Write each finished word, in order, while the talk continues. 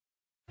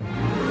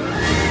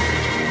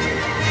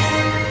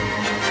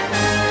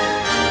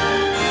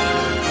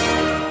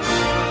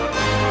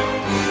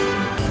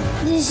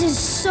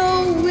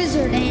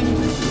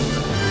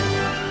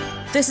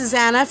This is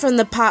Anna from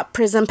the Pop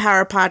Prism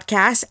Power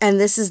Podcast, and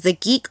this is the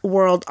Geek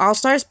World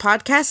All-Stars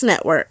Podcast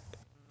Network.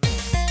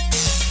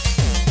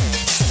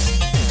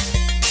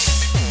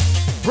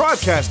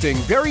 Broadcasting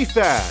very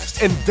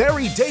fast and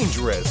very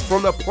dangerous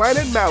from the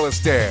planet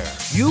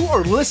Malastare. You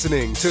are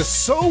listening to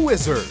So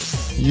Wizard.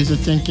 You're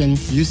thinking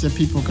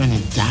people gonna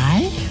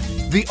die?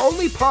 The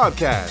only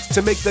podcast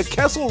to make the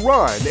Kessel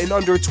run in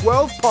under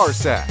 12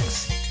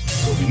 parsecs.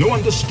 There'll be no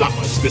one to stop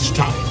us this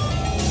time.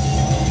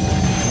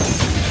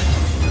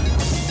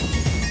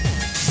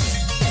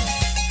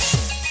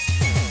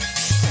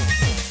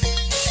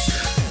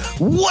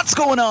 What's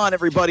going on,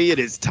 everybody? It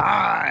is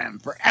time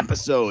for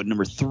episode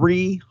number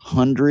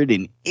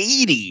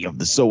 380 of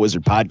the So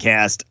Wizard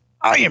podcast.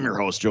 I am your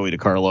host, Joey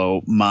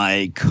DiCarlo.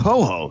 My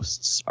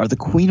co-hosts are the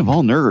queen of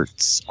all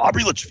nerds,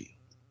 Aubrey Litchfield.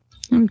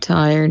 I'm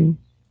tired.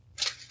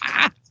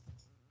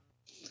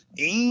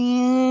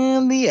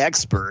 And the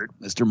expert,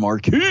 Mr.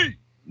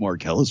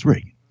 Marcellus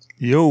Reagan.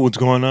 Yo, what's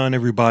going on,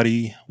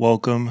 everybody?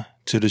 Welcome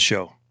to the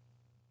show.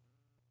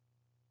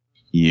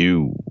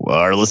 You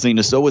are listening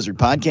to So Wizard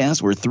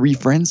Podcast, where three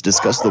friends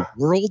discuss the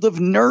world of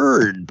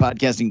nerd,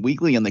 podcasting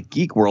weekly on the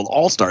Geek World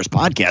All-Stars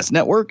Podcast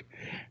Network.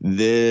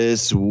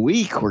 This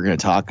week, we're going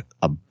to talk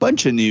a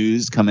bunch of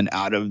news coming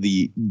out of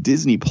the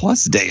Disney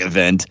Plus Day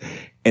event.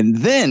 And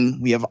then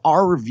we have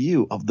our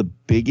review of the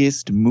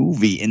biggest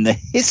movie in the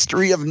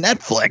history of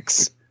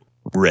Netflix,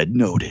 Red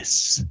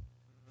Notice.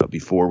 But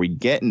before we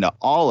get into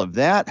all of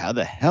that, how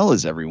the hell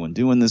is everyone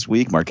doing this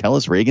week?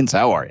 Marcellus Reagans,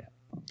 how are you?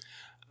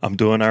 I'm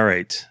doing all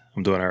right.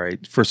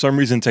 For some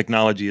reason,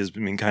 technology has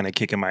been kind of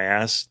kicking my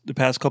ass the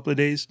past couple of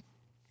days.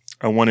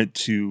 I wanted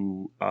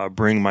to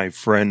bring my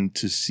friend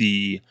to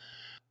see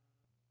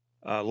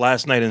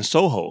Last Night in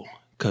Soho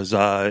because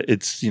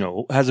it's,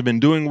 hasn't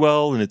been doing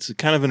well, and it's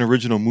kind of an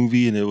original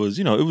movie, and it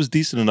was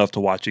decent enough to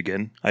watch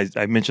again.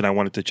 I mentioned I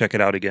wanted to check it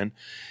out again.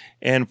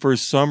 And for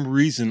some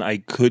reason, I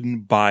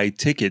couldn't buy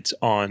tickets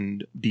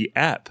on the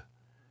app,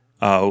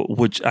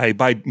 which I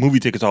buy movie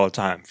tickets all the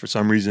time. For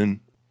some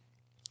reason,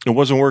 it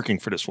wasn't working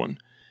for this one.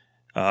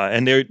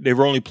 And they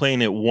were only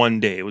playing it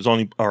one day. It was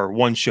only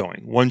one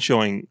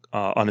showing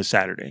on a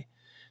Saturday.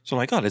 So I'm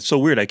like, oh, that's so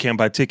weird. I can't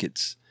buy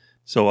tickets.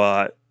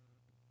 So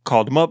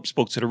called him up,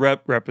 spoke to the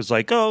rep. Rep was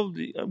like, oh,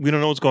 we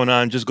don't know what's going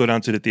on. Just go down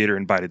to the theater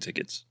and buy the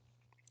tickets.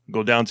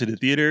 Go down to the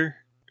theater.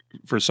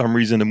 For some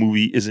reason, the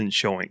movie isn't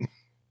showing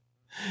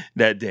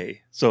that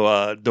day.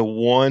 So the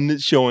one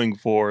showing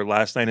for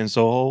Last Night in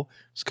Soho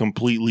is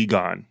completely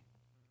gone.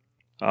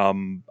 I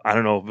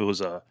don't know if it was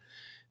a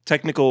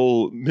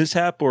technical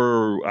mishap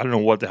or I don't know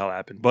what the hell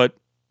happened, but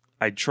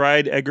I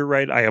tried, Edgar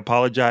Wright. I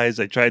apologize.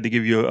 I tried to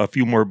give you a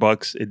few more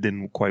bucks. It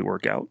didn't quite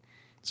work out.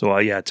 So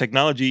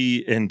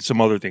technology and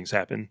some other things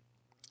happened.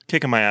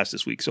 Kicking my ass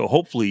this week. So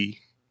hopefully,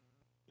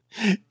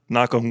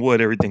 knock on wood,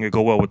 everything will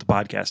go well with the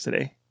podcast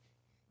today.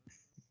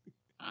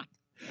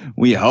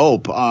 We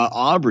hope.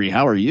 Aubrey,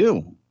 how are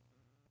you?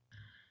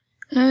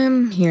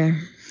 I'm here.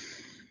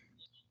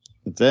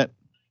 That's it?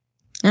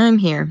 I'm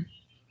here.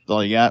 That's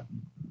all you got?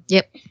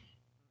 Yep.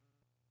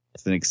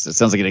 It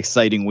sounds like an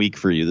exciting week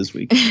for you this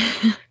week.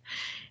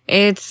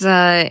 It's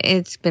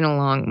been a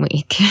long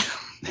week.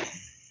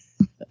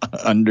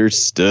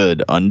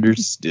 Understood.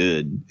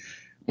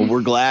 Well,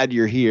 we're glad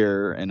you're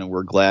here, and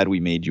we're glad we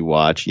made you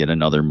watch yet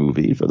another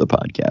movie for the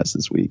podcast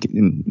this week.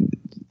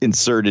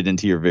 Inserted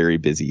into your very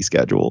busy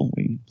schedule.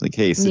 We like,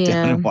 hey, sit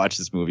down and watch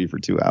this movie for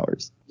 2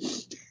 hours.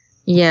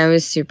 Yeah, I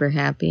was super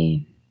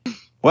happy.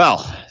 Well,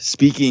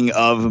 speaking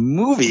of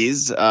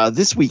movies,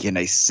 this weekend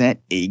I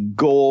set a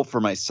goal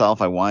for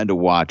myself. I wanted to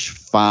watch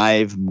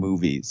 5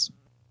 movies.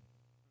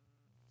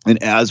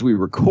 And as we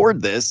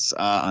record this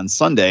on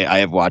Sunday, I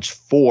have watched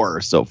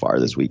 4 so far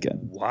this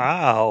weekend.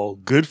 Wow.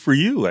 Good for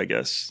you, I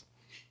guess.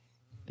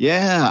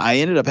 Yeah, I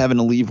ended up having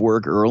to leave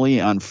work early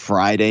on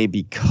Friday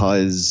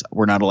because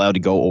we're not allowed to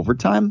go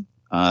overtime.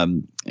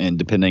 And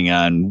depending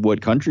on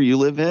what country you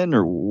live in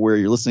or where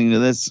you're listening to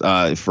this,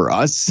 for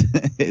us,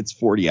 it's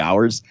 40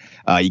 hours.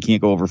 You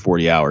can't go over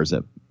 40 hours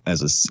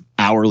as an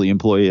hourly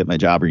employee at my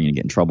job or you're going to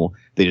get in trouble.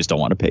 They just don't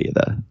want to pay you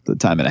the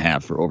time and a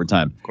half for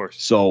overtime. Of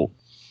course. So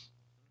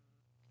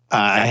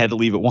I had to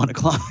leave at 1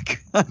 o'clock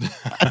on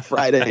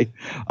Friday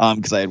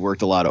because I had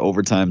worked a lot of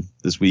overtime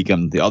this week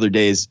on the other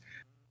days.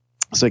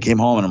 So I came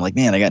home and I'm like,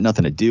 man, I got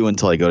nothing to do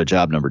until I go to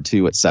job number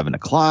 2 at 7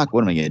 o'clock.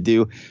 What am I going to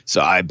do? So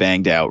I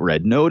banged out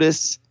Red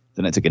Notice.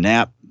 Then I took a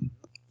nap.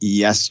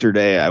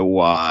 Yesterday, I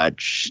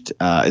watched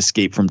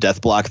Escape from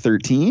Death Block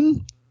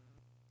 13.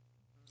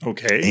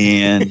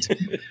 Okay. And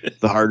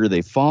The Harder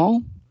They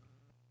Fall.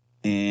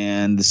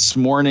 And this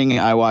morning,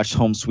 I watched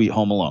Home Sweet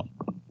Home Alone.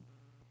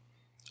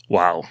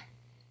 Wow.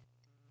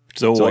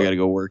 So I got to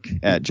go work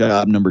at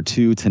job number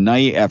 2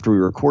 tonight after we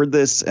record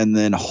this. And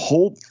then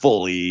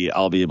hopefully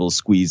I'll be able to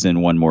squeeze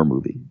in one more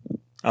movie.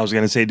 I was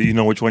going to say, do you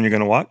know which one you're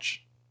going to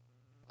watch?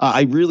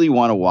 I really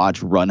want to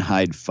watch Run,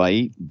 Hide,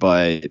 Fight,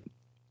 but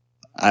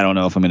I don't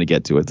know if I'm going to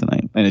get to it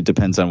tonight. And it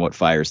depends on what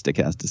Fire Stick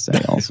has to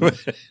say also.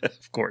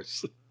 Of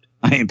course.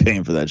 I ain't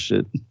paying for that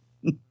shit.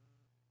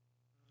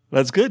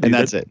 That's good. Dude. And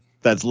that's it.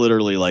 That's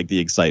literally like the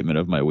excitement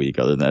of my week.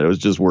 Other than that, it was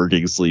just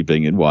working,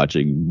 sleeping, and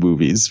watching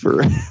movies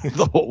for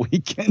the whole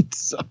weekend.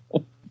 So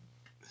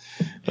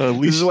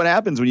this is what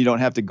happens when you don't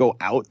have to go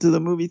out to the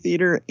movie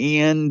theater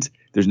and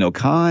there's no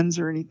cons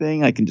or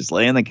anything. I can just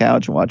lay on the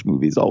couch and watch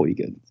movies all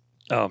weekend.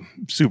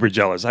 Super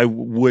jealous. I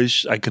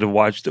wish I could have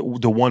watched the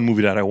one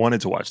movie that I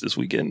wanted to watch this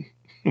weekend,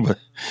 but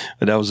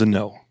that was a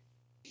no.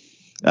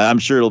 I'm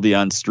sure it'll be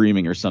on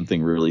streaming or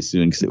something really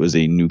soon because it was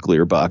a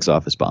nuclear box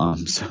office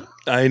bomb. So.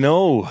 I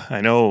know. I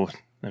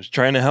was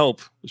trying to help.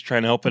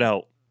 It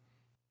out.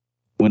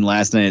 When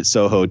Last Night at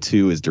Soho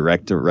 2 is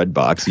direct to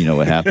Redbox, you know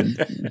what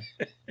happened.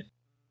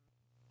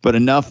 But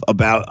enough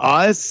about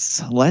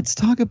us. Let's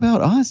talk about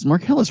us.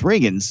 Marcellus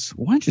Reagans,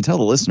 why don't you tell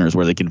the listeners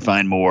where they can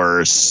find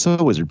more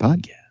So Wizard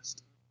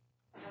Podcast?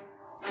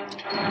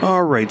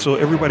 All right, so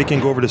everybody can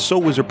go over to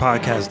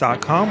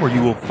SoWizardPodcast.com where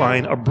you will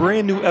find a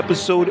brand new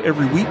episode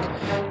every week.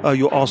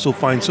 You'll also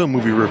find some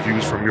movie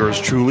reviews from yours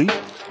truly.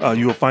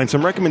 You will find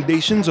some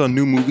recommendations on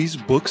new movies,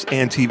 books,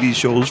 and TV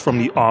shows from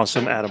the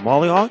awesome Adam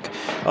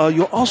Mollyhawk.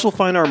 You'll also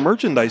find our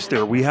merchandise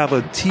there. We have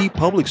a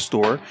TeePublic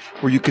store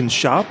where you can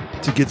shop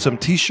to get some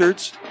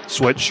t-shirts,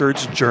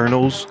 sweatshirts,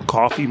 journals,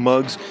 coffee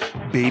mugs,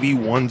 baby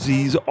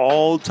onesies,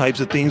 all types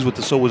of things with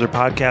the So Wizard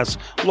Podcast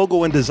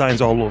logo and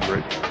designs all over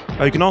it.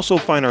 You can also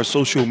find our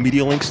social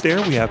media links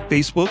there. We have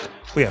Facebook,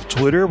 we have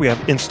Twitter, we have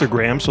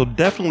Instagram, so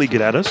definitely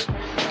get at us.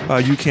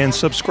 You can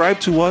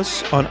subscribe to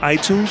us on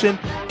iTunes and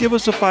give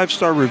us a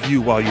 5-star review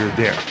while you're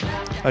there.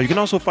 You can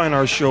also find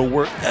our show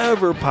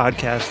wherever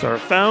podcasts are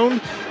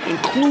found,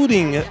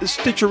 including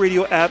Stitcher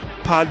Radio app,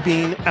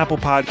 Podbean, Apple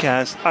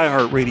Podcasts,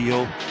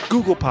 iHeartRadio,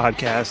 Google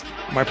Podcasts,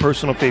 my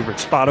personal favorite,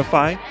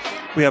 Spotify.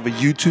 We have a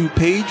YouTube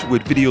page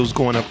with videos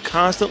going up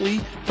constantly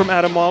from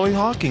Adam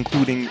Mollyhawk,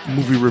 including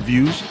movie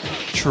reviews,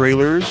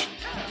 trailers,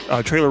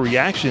 trailer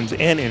reactions,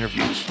 and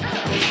interviews.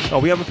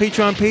 We have a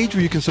Patreon page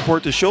where you can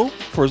support the show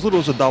for as little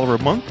as $1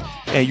 a month,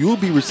 and you will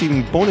be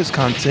receiving bonus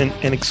content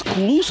and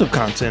exclusive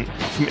content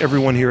from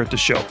everyone here at the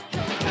show.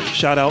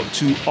 Shout out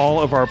to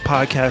all of our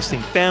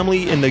podcasting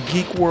family in the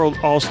Geek World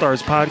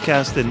All-Stars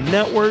Podcast and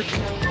Network.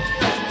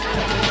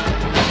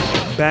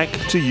 Back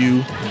to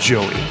you,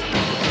 Joey.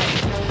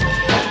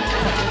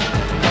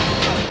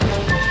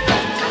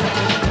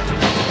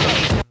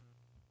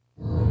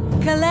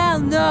 Kalel,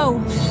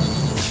 no!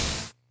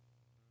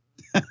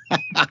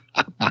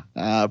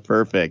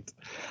 Perfect.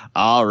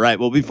 All right.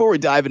 Well, before we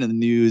dive into the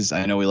news,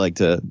 I know we like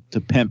to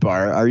pimp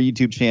our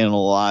YouTube channel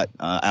a lot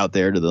out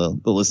there to the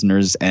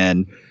listeners,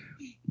 and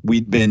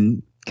we've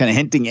been kind of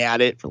hinting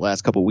at it for the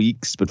last couple of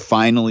weeks, but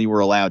finally we're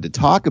allowed to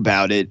talk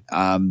about it.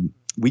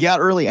 We got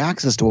early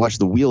access to watch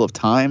The Wheel of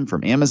Time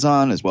from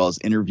Amazon, as well as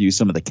interview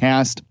some of the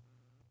cast.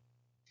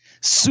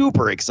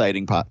 Super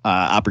exciting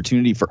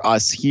opportunity for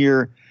us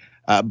here.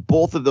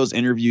 Both of those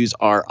interviews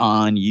are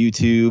on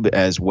YouTube,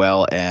 as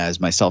well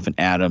as myself and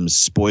Adam's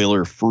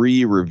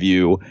spoiler-free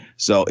review.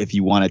 So if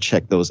you want to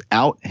check those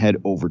out, head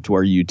over to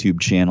our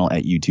YouTube channel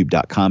at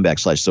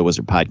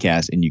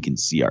youtube.com/SoWizardPodcast, and you can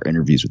see our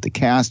interviews with the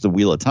cast, The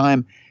Wheel of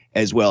Time,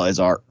 as well as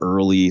our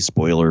early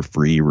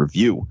spoiler-free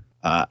review.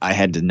 I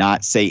had to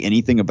not say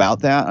anything about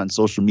that on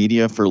social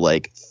media for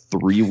like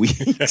 3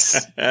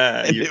 weeks.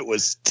 And it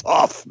was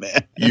tough,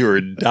 man. You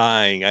were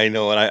dying. I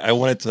know. And I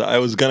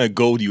was going to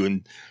goad you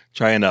and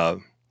try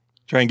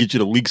and get you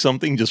to leak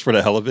something just for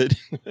the hell of it.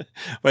 But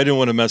I didn't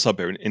want to mess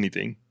up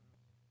anything.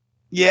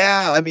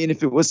 Yeah, I mean,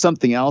 if it was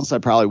something else, I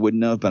probably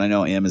wouldn't have. But I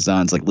know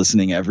Amazon's like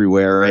listening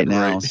everywhere right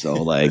now. Right. So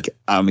like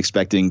I'm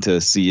expecting to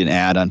see an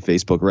ad on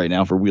Facebook right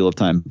now for Wheel of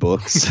Time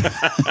books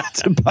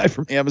to buy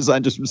from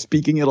Amazon just from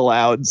speaking it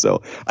aloud.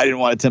 So I didn't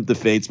want to tempt the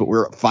fates, but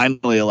we're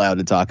finally allowed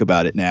to talk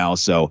about it now.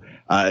 So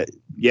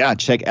yeah,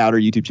 check out our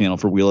YouTube channel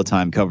for Wheel of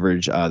Time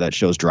coverage. That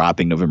show's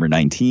dropping November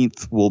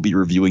 19th. We'll be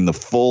reviewing the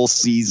full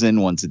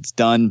season once it's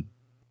done.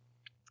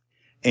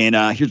 And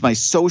here's my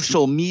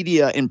social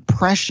media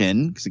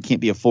impression, because it can't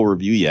be a full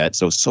review yet.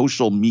 So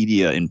social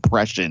media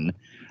impression,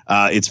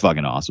 it's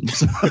fucking awesome.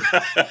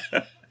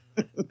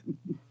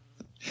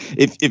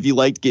 If you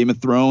liked Game of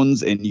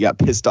Thrones and you got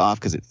pissed off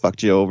because it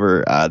fucked you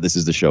over, this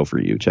is the show for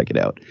you. Check it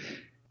out.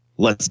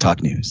 Let's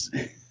talk news.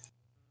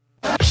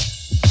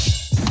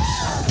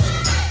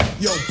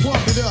 Yo,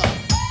 pump it up.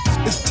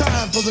 It's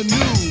time for the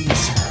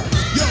news.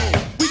 Yo,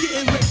 we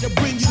getting ready to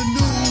bring you the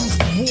news,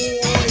 boy.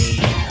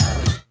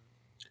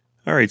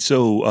 All right,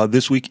 so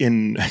this week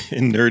in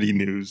nerdy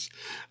news,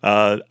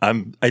 I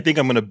think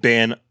I'm going to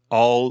ban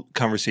all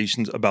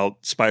conversations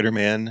about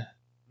Spider-Man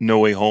No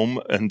Way Home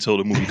until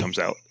the movie comes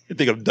out. I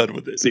think I'm done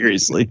with it.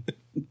 Seriously.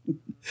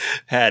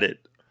 Had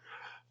it.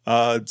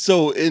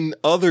 So in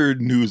other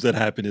news that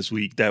happened this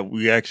week that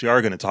we actually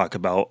are going to talk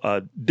about,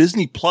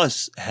 Disney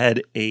Plus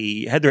had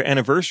their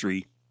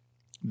anniversary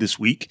this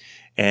week,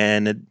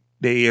 and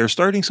they are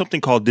starting something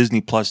called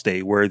Disney Plus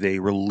Day, where they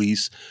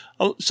release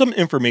some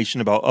information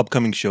about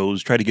upcoming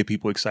shows, try to get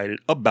people excited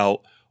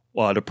about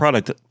the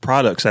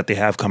products that they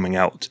have coming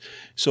out.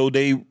 So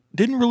they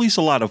didn't release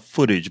a lot of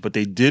footage, but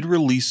they did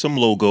release some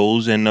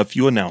logos and a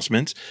few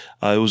announcements.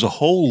 It was a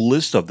whole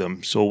list of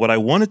them. So what I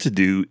wanted to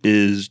do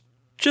is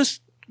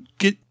just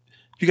get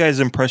you guys'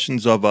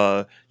 impressions of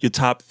your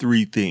top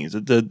 3 things.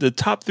 The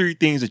top 3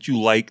 things that you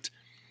liked,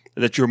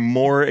 that you're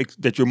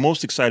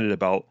most excited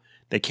about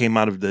that came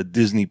out of the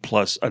Disney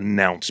Plus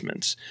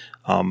announcements.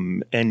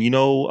 Let's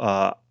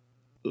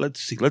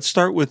see. Let's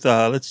start with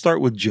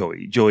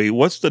Joey. Joey,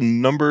 what's the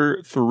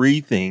number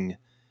 3 thing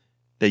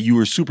that you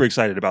were super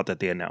excited about that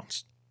they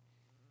announced?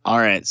 All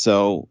right,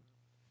 so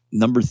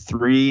number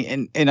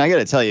 3, and I got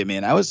to tell you,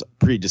 man, I was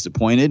pretty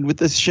disappointed with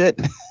this shit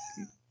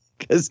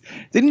because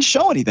they didn't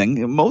show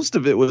anything. Most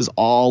of it was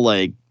all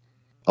like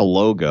a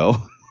logo.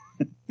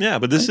 Yeah,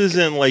 but this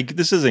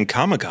isn't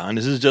Comic-Con.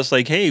 This is just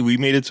like, hey, we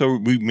made it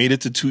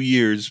to 2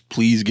 years.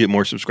 Please get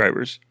more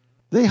subscribers.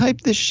 They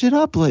hyped this shit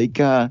up like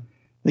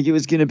it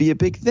was going to be a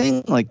big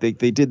thing. Like they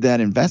did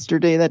that Investor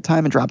Day that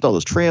time and dropped all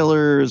those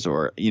trailers,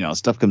 or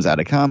stuff comes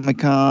out of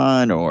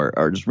Comic-Con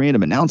or just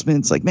random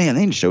announcements. Like, man,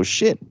 they didn't show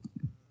shit.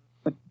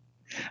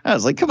 I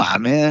was like, come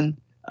on, man.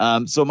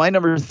 So my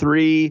number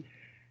 3,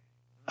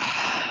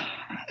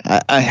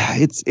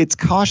 it's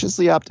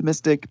cautiously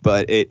optimistic,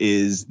 but it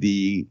is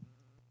the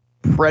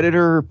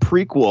Predator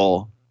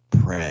prequel,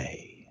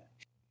 Prey.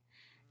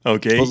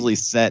 Okay. Supposedly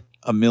set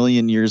 1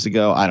 million years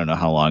ago. I don't know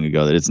how long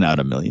ago that it's not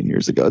 1 million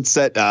years ago. It's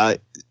set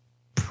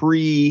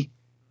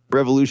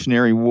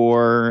pre-Revolutionary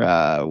War,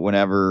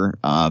 whenever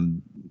a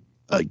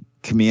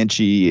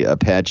Comanche,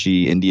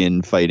 Apache,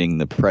 Indian fighting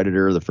the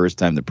Predator, the first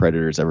time the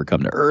Predator's ever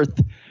come to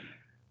Earth.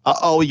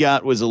 All we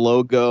got was a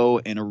logo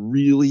and a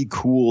really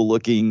cool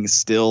looking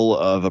still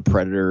of a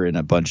Predator in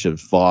a bunch of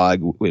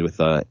fog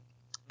with a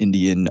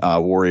Indian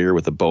warrior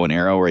with a bow and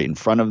arrow right in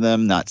front of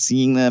them, not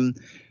seeing them.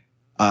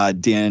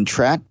 Dan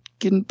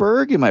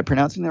Trachtenberg, am I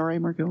pronouncing that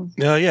right, Marco?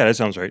 Yeah, that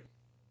sounds right.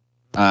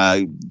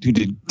 Who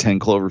did 10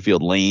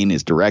 Cloverfield Lane,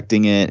 is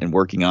directing it and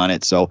working on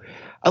it. So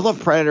I love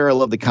Predator. I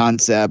love the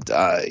concept.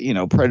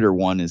 Predator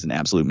 1 is an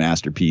absolute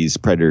masterpiece.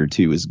 Predator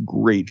 2 is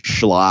great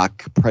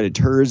schlock.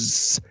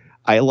 Predators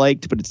I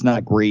liked, but it's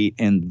not great.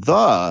 And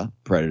the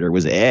Predator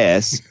was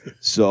ass.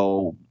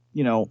 So,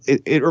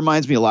 it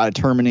reminds me a lot of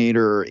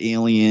Terminator,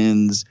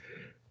 Aliens,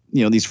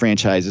 these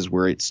franchises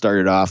where it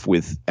started off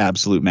with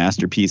absolute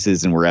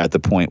masterpieces and we're at the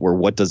point where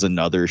what does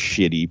another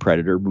shitty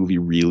Predator movie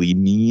really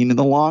mean in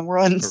the long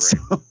run? Right. So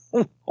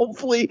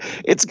hopefully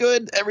it's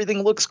good.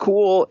 Everything looks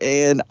cool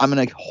and I'm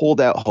going to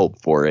hold out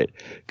hope for it.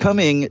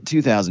 Coming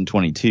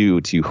 2022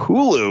 to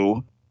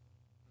Hulu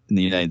in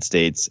the United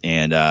States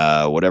and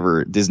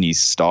whatever Disney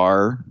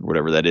Star,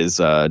 whatever that is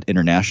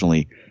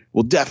internationally,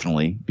 we'll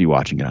definitely be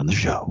watching it on the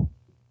show.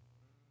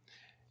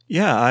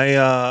 Yeah,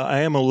 I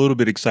am a little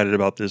bit excited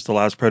about this. The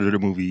last Predator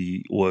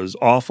movie was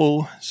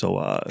awful,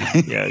 so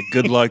yeah,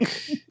 good luck.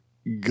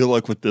 Good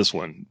luck with this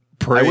one.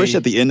 Prey. I wish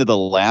at the end of the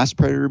last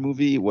Predator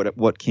movie,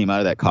 what came out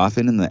of that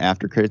coffin in the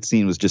after credit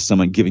scene was just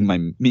someone giving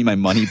me my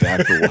money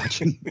back for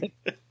watching it.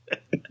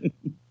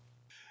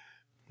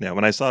 Yeah,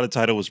 when I saw the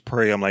title was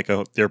Prey, I'm like,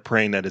 oh, they're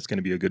praying that it's going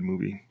to be a good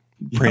movie.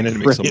 Praying that it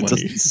makes some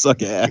money.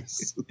 Suck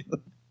ass.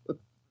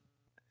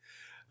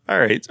 All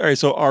right.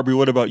 So, Arby,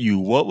 what about you?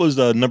 What was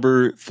the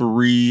number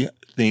 3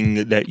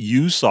 thing that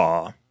you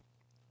saw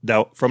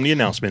from the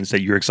announcements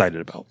that you're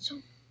excited about?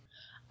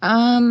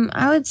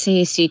 I would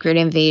say Secret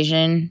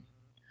Invasion.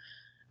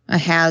 I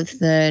have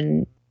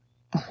the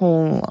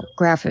whole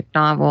graphic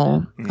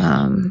novel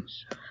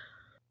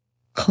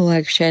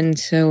collection,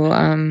 so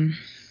I'm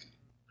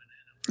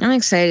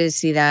excited to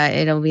see that.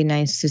 It'll be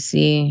nice to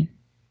see,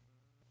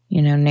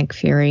 Nick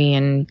Fury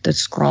and the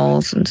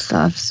Skrulls and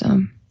stuff.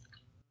 So.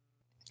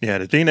 Yeah,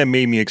 the thing that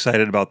made me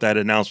excited about that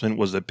announcement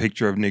was a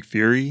picture of Nick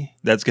Fury.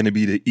 That's going to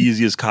be the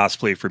easiest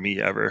cosplay for me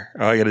ever.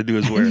 All I got to do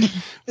is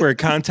wear a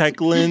contact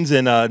lens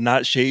and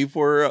not shave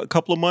for a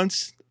couple of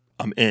months.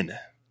 I'm in.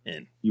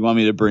 You want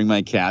me to bring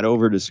my cat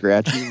over to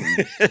scratch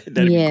you?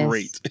 That'd be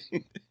great.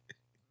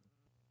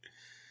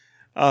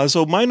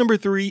 So my number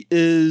 3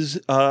 is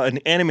an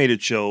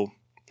animated show,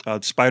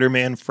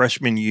 Spider-Man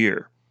Freshman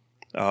Year.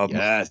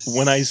 Yes.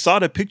 When I saw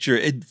the picture,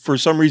 for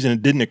some reason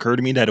it didn't occur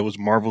to me that it was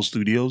Marvel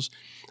Studios.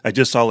 I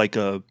just saw like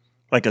a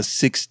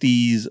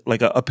 60s,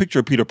 like a picture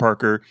of Peter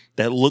Parker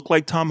that looked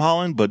like Tom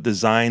Holland, but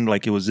designed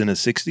like it was in the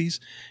 60s.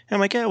 And I'm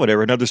like, yeah,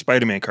 whatever, another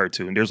Spider-Man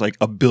cartoon. There's like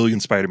 1 billion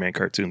Spider-Man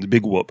cartoons,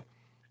 big whoop.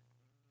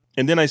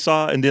 And then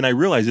I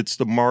realized it's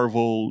the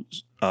Marvel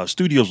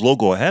Studios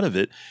logo ahead of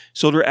it.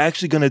 So they're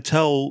actually going to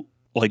tell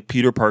like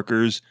Peter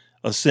Parker's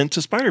ascent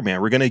to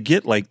Spider-Man. We're going to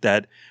get like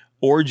that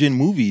origin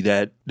movie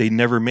that they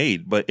never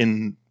made, but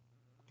in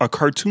a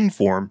cartoon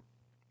form.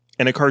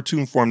 And a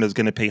cartoon form that's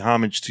going to pay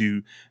homage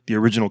to the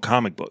original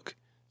comic book.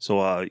 So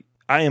I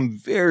am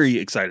very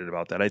excited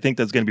about that. I think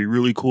that's going to be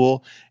really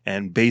cool.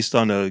 And based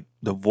on the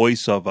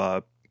voice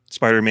of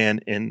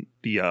Spider-Man in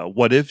the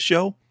What If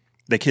show,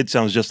 the kid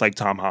sounds just like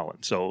Tom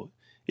Holland. So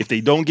if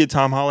they don't get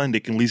Tom Holland, they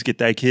can at least get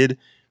that kid.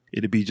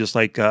 It'd be just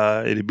like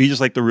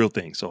the real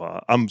thing.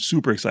 So I'm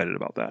super excited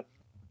about that.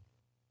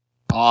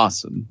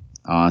 Awesome.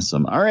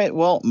 All right.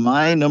 Well,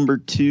 my number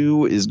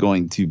 2 is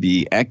going to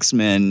be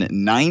X-Men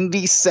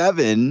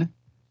 97,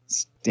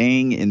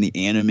 staying in the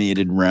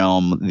animated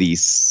realm, the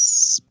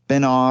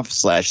spinoff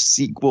 /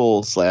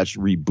 sequel /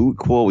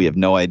 reboot. We have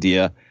no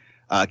idea.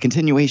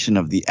 Continuation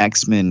of the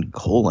X-Men :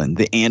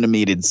 the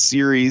animated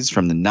series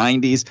from the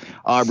 90s.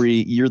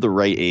 Aubrey, you're the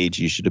right age.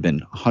 You should have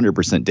been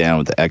 100% down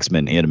with the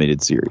X-Men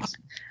animated series.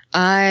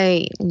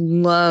 I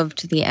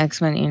loved the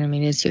X-Men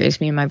animated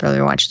series. Me and my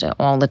brother watched it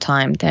all the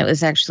time. That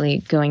was actually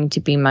going to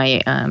be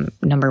my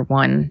number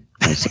one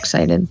most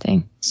excited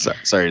thing.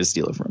 Sorry to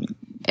steal it from you.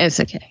 It's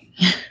okay.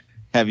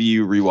 Have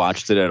you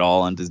rewatched it at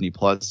all on Disney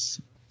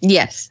Plus?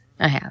 Yes,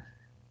 I have.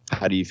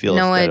 How do you feel?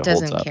 Noah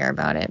doesn't care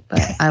about it, but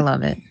I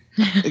love it.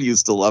 You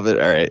still love it?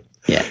 All right.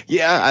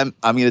 Yeah.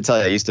 I'm going to tell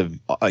you, I used to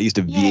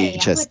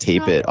VHS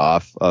tape it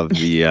off of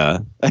the.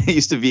 I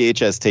used to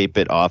VHS tape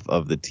it off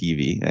of the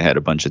TV. I had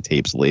a bunch of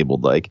tapes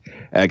labeled like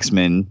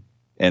X-Men,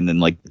 and then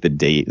like the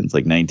date. It's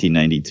like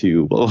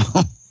 1992.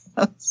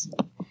 So,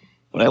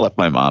 when I left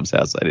my mom's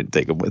house, I didn't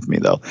take them with me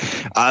though.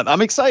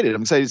 I'm excited.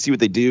 I'm excited to see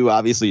what they do.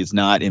 Obviously, it's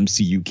not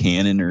MCU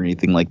canon or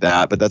anything like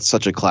that, but that's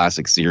such a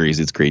classic series.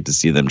 It's great to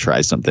see them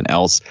try something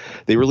else.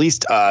 They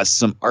released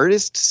some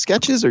artist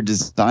sketches or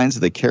designs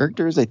of the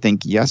characters, I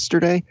think,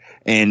 yesterday,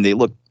 and they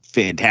look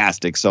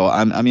fantastic. So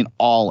I'm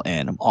all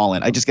in. I'm all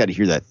in. I just got to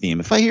hear that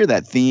theme. If I hear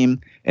that theme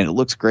and it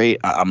looks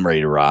great, I'm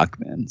ready to rock,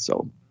 man.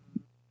 So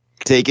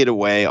take it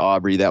away,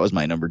 Aubrey. That was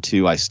my number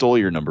 2. I stole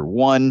your number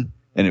 1,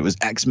 and it was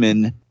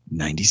X-Men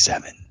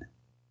 97.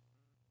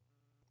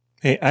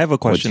 Hey, I have a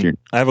question.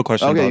 I have a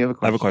question. Okay,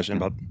 I have a question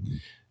about.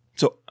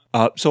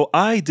 So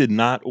I did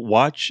not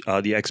watch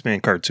the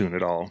X-Men cartoon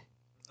at all.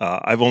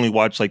 I've only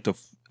watched like the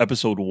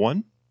episode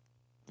 1,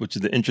 which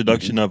is the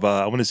introduction of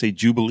I want to say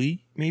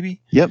Jubilee,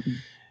 maybe. Yep.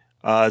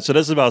 So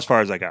that's about as far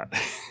as I got.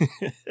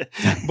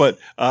 But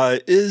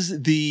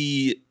is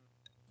the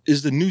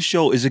new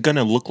show, is it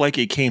gonna look like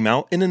it came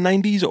out in the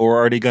 90s,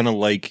 or are they gonna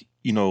like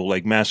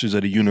Masters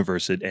of the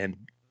Universe and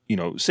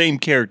same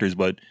characters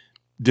but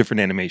different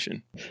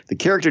animation? The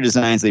character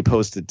designs they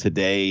posted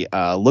today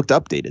looked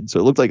updated. So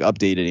it looked like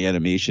updated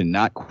animation,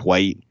 not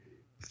quite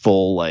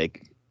full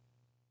like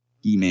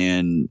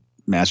He-Man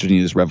Masters of the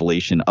Universe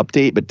Revelation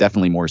update, but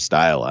definitely more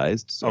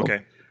stylized. So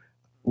okay.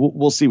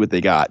 We'll see what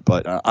they got,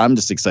 but I'm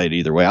just excited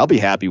either way. I'll be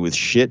happy with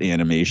shit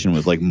animation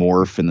with like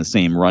Morph and the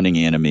same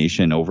running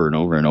animation over and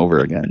over and over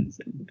again.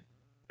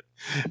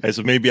 Right,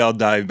 so maybe I'll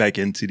dive back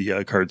into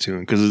the cartoon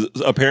because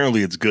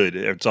apparently it's good.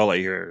 It's all I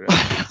hear.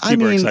 I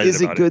mean,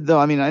 is it good though?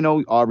 I mean, I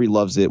know Aubrey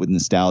loves it with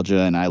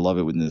nostalgia, and I love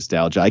it with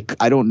nostalgia.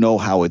 I don't know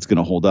how it's going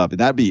to hold up,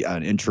 and that'd be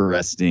an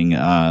interesting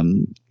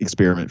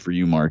experiment for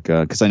you, Mark,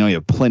 because I know you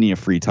have plenty of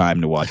free time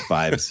to watch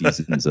 5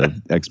 seasons of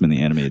X-Men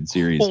the Animated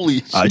Series. Holy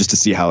shit. Just to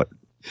see how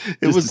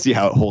to see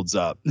how it holds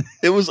up.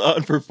 It was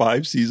on for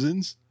 5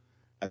 seasons.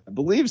 I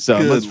believe so.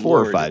 It was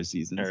 4 or 5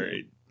 seasons. All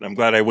right, I'm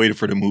glad I waited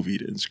for the movie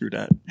to screw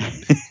that.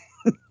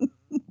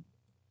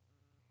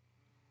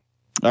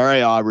 All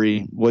right,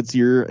 Aubrey, what's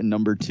your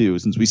number 2?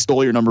 Since we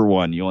stole your number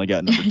 1, you only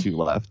got number 2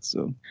 left.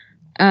 So,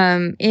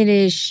 it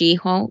is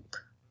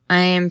She-Hulk.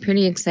 I am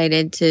pretty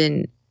excited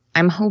to.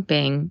 I'm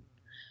hoping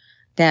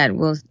that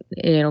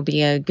it'll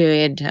be a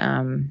good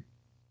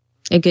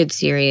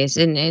series,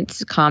 and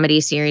it's a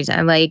comedy series.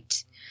 I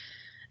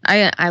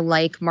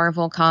like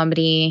Marvel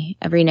comedy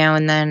every now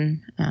and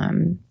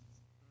then.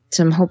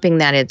 So I'm hoping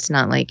that it's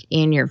not like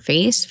in your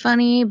face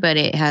funny, but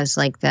it has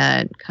like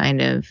that kind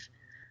of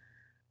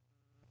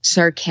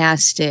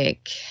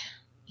sarcastic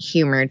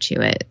humor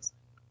to it.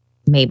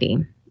 Maybe.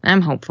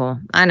 I'm hopeful.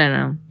 I don't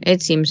know.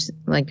 It seems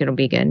like it'll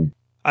be good.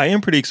 I am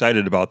pretty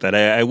excited about that.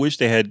 I wish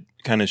they had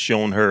kind of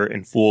shown her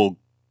in full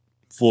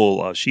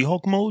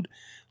She-Hulk mode,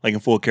 like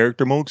in full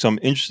character mode. So I'm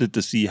interested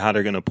to see how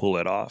they're going to pull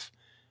it off.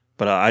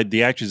 But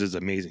the actress is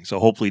amazing. So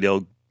hopefully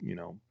they'll,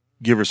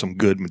 give her some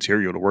good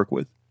material to work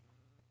with.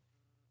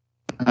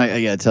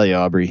 I gotta tell you,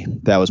 Aubrey,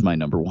 that was my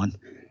number 1.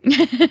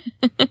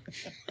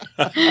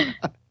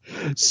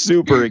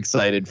 Super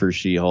excited for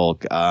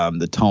She-Hulk.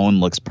 The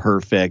tone looks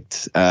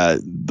perfect.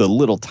 The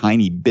little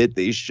tiny bit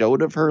they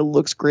showed of her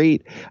looks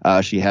great.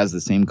 She has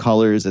the same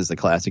colors as the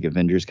classic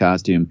Avengers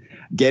costume.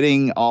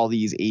 Getting all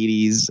these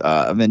 80s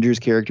Avengers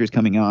characters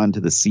coming on to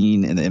the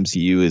scene in the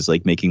MCU is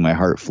like making my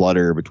heart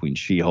flutter between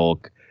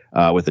She-Hulk,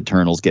 with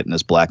Eternals getting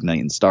us Black Knight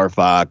and Star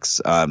Fox.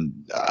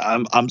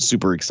 I'm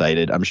super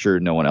excited. I'm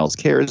sure no one else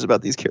cares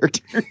about these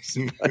characters.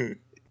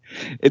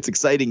 It's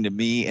exciting to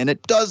me, and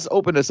it does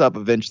open us up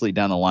eventually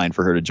down the line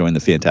for her to join the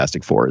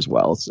Fantastic Four as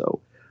well.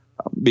 So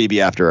maybe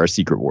after our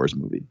Secret Wars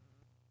movie.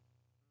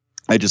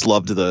 I just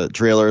loved the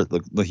trailer.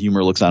 The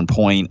humor looks on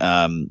point.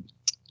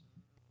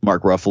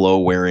 Mark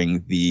Ruffalo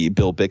wearing the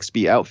Bill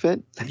Bixby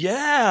outfit.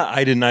 Yeah,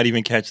 I did not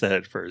even catch that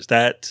at first.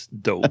 That's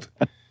dope.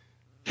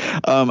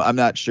 I'm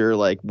not sure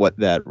like what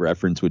that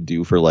reference would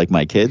do for like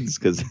my kids,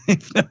 because I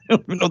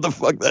don't even know what the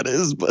fuck that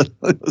is, but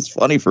it was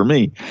funny for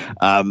me.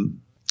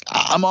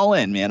 I'm all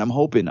in, man. I'm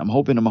hoping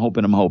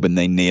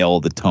they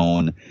nail the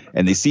tone,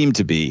 and they seem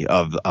to be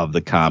of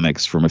the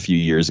comics from a few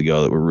years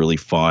ago that were really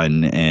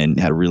fun and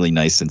had a really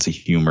nice sense of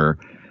humor.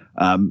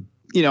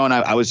 you know, and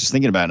I was just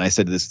thinking about it, and I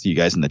said this to you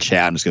guys in the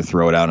chat. I'm just going to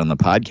throw it out on the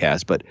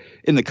podcast. But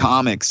in the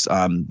comics,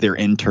 their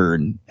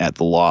intern at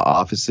the law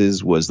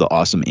offices was the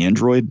Awesome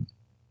Android,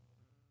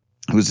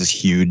 who was this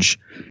huge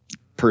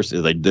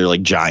person. Like they're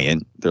like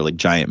giant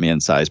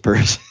man-sized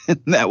person.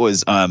 That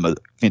was a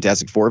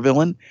Fantastic Four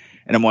villain.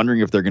 And I'm wondering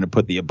if they're going to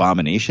put the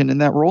Abomination in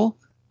that role.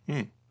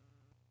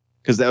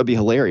 Because that would be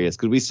hilarious.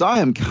 Because we saw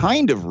him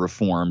kind of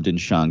reformed in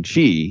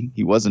Shang-Chi.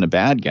 He wasn't a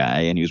bad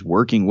guy, and he was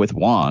working with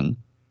Wong.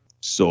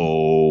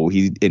 So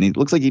it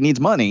looks like he needs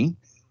money.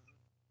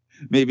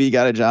 Maybe he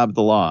got a job at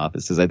the law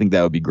offices. I think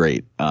that would be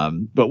great.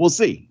 But we'll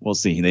see. We'll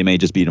see. They may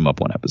just beat him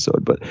up one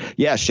episode. But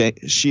yeah,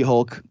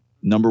 She-Hulk,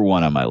 number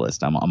 1 on my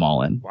list. I'm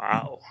all in.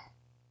 Wow. All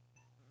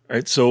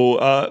right.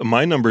 So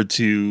my number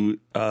 2,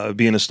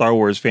 being a Star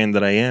Wars fan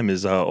that I am,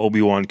 is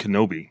Obi-Wan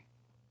Kenobi.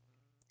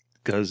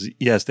 Because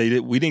yes,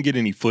 we didn't get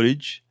any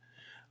footage,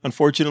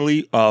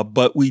 unfortunately,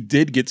 but we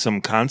did get some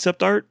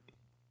concept art.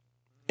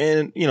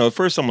 And, you know, at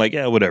first I'm like,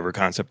 yeah, whatever,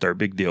 concept art,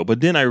 big deal.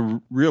 But then I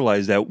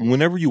realized that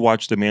whenever you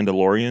watch The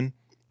Mandalorian,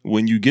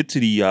 when you get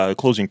to the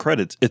closing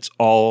credits, it's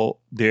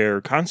all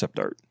their concept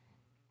art.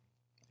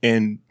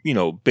 And, you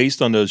know,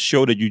 based on the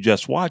show that you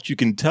just watched, you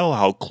can tell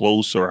how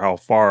close or how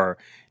far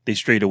they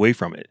strayed away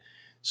from it.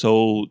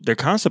 So their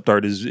concept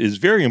art is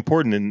very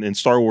important in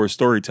Star Wars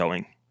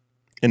storytelling.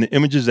 And the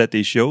images that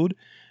they showed,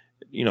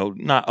 you know,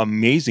 not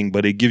amazing,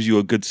 but it gives you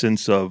a good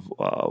sense of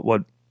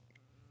what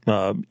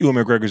Ewan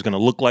McGregor is going to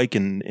look like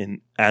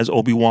in as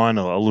Obi-Wan,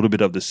 a little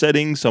bit of the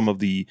setting, some of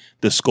the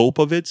scope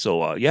of it.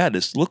 So yeah,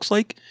 this looks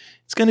like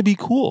it's going to be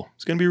cool.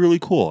 It's going to be really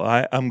cool.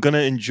 I'm going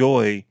to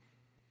enjoy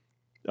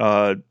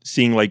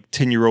seeing like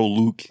 10-year-old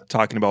Luke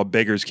talking about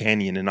Beggar's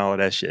Canyon and all of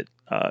that shit.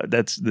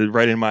 That's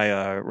right in my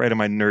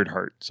nerd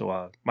heart.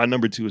 So my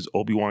number 2 is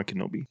Obi-Wan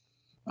Kenobi.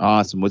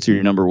 Awesome. What's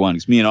your number 1?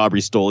 Because me and Aubrey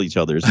stole each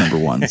other's number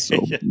 1, so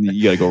yeah.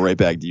 You got to go right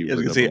back to you. Yeah,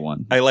 for number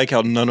 1. I like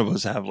how none of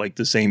us have like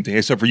the same thing,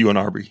 except for you and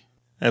Aubrey.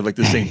 I have like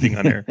the same thing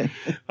on there.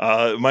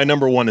 My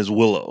number 1 is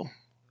Willow.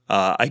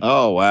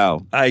 Oh,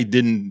 wow. I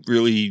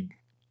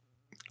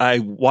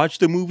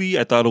watched the movie.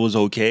 I thought it was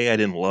okay. I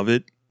didn't love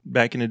it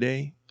back in the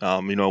day.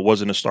 You know, it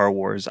wasn't a Star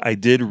Wars. I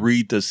did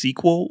read the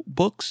sequel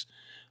books,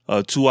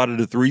 2 out of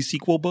the 3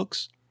 sequel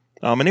books.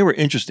 And they were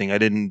interesting. I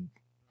didn't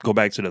go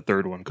back to the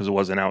 3rd one because it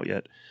wasn't out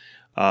yet.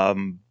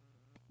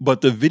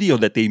 But the video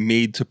that they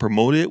made to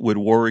promote it with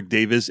Warwick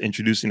Davis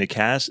introducing the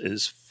cast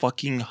is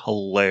fucking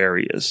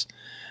hilarious.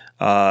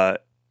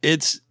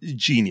 It's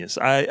genius.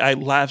 I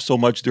laughed so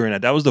much during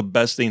that. That was the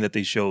best thing that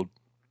they showed.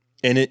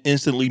 And it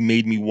instantly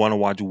made me want to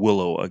watch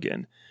Willow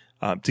again,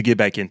 to get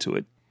back into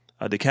it.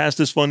 The cast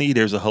is funny.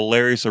 There's a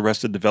hilarious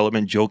Arrested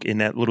Development joke in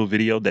that little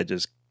video that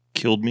just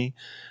killed me.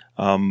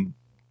 And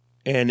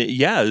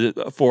yeah,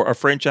 for a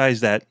franchise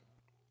that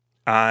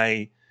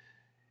for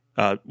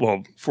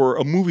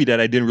a movie that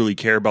I didn't really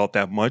care about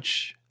that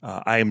much,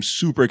 I am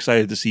super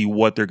excited to see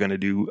what they're going to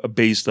do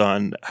based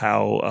on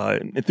how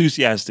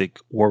enthusiastic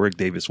Warwick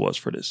Davis was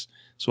for this.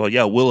 So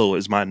yeah, Willow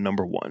is my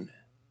number 1.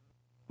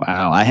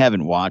 Wow, I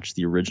haven't watched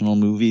the original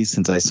movie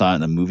since I saw it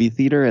in the movie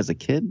theater as a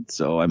kid,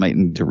 so I might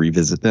need to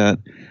revisit that.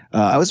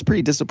 I was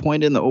pretty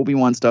disappointed in the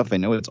Obi-Wan stuff. I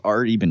know it's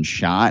already been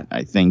shot.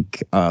 I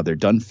think they're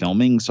done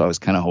filming, so I was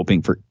kind of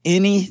hoping for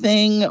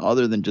anything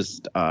other than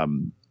just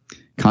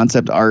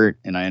concept art.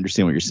 And I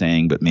understand what you're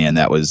saying, but man,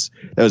 that was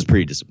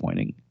pretty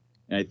disappointing.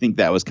 And I think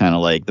that was kind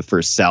of like the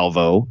first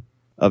salvo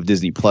of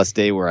Disney Plus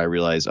Day where I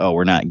realized, oh,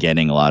 we're not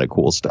getting a lot of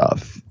cool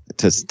stuff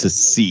to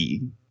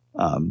see.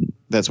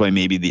 That's why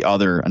maybe the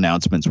other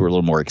announcements were a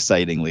little more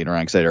exciting later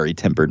on because I'd already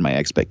tempered my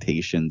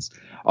expectations.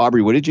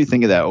 Aubrey, what did you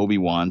think of that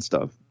Obi-Wan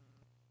stuff?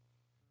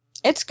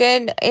 It's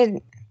good.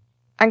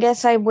 I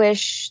guess I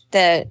wish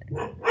that...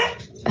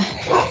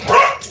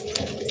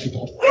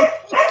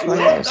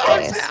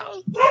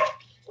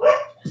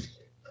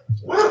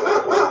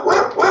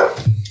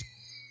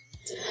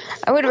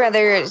 I would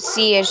rather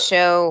see a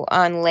show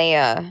on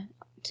Leia,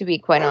 to be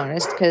quite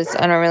honest, because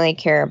I don't really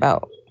care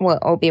about what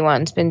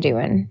Obi-Wan's been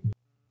doing.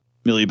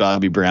 Millie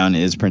Bobby Brown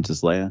is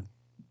Princess Leia.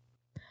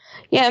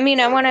 Yeah, I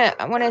mean, I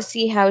want to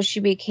see how she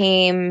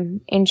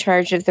became in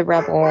charge of the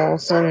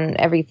rebels and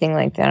everything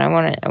like that. I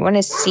want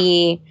to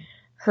see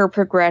her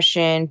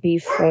progression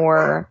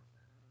before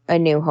A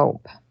New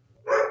Hope.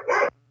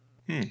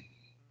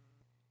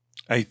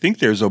 I think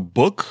there's a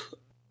book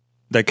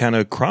that kind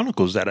of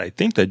chronicles that. I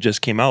think that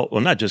just came out.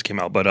 Well, not just came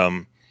out, but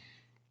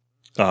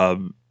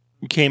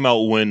came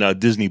out when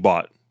Disney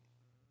bought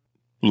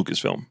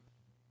Lucasfilm.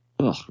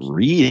 Ugh,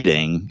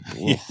 reading.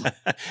 Yeah,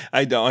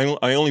 I don't.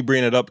 I only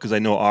bring it up because I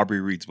know Aubrey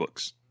reads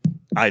books.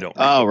 I don't.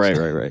 Oh,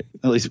 right.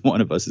 At least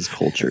one of us is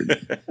cultured.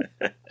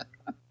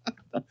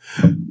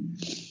 All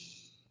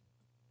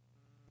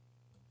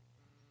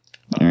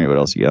right, what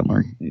else you got,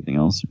 Mark? Anything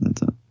else?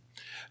 That's it.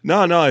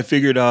 No. I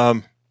figured.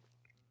 No.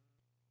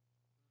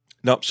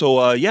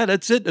 So yeah,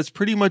 that's it. That's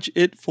pretty much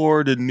it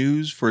for the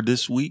news for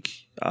this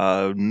week.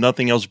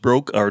 Nothing else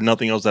broke, or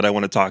nothing else that I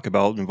want to talk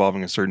about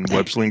involving a certain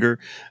web slinger.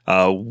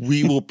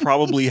 We will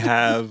probably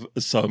have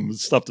some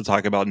stuff to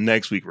talk about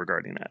next week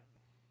regarding that.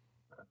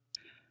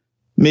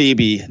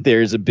 Maybe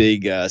there's a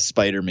big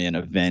Spider-Man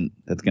event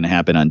that's going to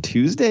happen on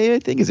Tuesday. I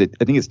think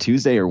it's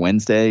Tuesday or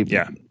Wednesday.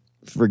 Yeah.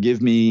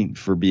 Forgive me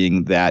for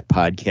being that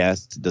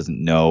podcast doesn't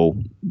know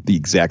the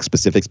exact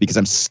specifics because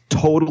I'm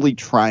totally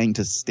trying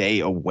to stay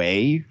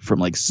away from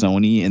like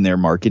Sony and their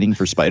marketing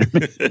for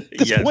Spider-Man at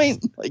this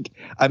point. Like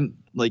I'm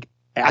like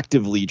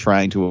actively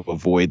trying to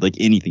avoid like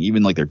anything,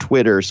 even like their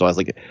Twitter. So I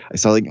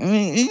saw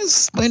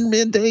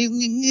Spider-Man Day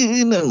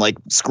and I'm like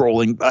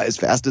scrolling by as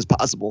fast as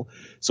possible.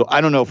 So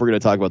I don't know if we're going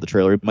to talk about the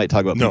trailer. We might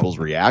talk about people's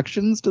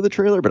reactions to the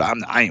trailer, but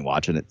I ain't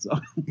watching it. So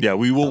yeah,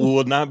 we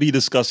will not be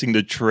discussing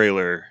the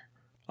trailer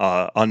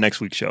on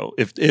next week's show,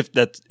 if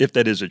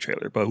that is a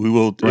trailer, but we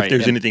will. If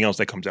there's anything else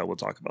that comes out, we'll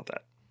talk about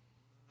that.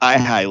 I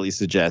highly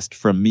suggest,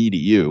 from me to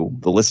you,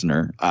 the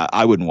listener,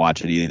 I wouldn't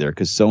watch it either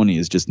because Sony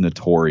is just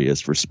notorious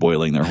for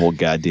spoiling their whole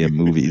goddamn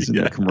movies and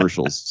their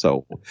commercials.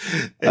 So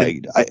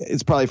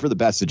it's probably for the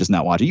best to just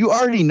not watch it. You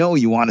already know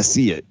you want to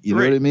see it. You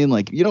know what I mean?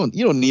 Like you don't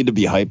need to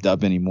be hyped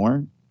up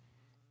anymore.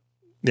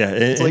 Yeah,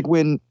 it's like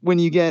when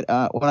you get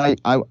when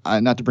I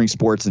not to bring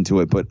sports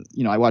into it, but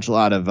you know I watch a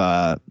lot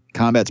of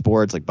combat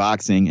sports like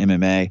boxing,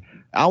 MMA.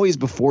 Always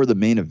before the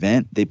main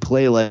event, they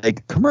play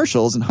like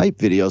commercials and hype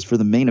videos for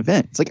the main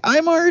event. It's like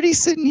I'm already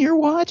sitting here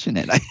watching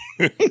it. I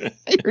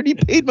already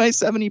paid my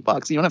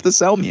 $70. You don't have to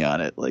sell me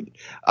on it. Like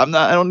I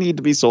don't need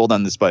to be sold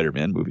on the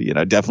Spider-Man movie, and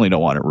I definitely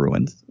don't want it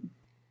ruined.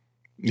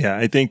 Yeah,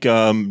 I think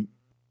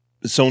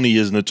Sony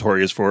is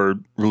notorious for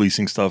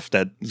releasing stuff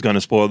that is going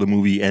to spoil the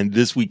movie, and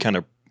this week kind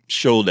of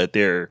show that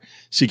their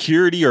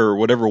security or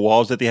whatever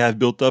walls that they have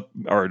built up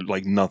are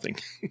like nothing.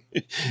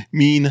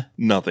 Mean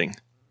nothing.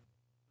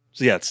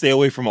 So yeah, stay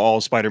away from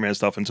all Spider-Man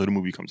stuff until the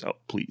movie comes out,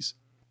 please.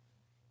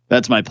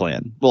 That's my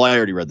plan. Well, I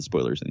already read the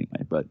spoilers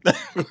anyway, but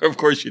of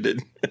course you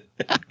did.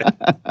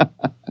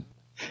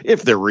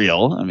 If they're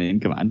real, I mean,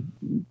 come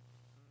on.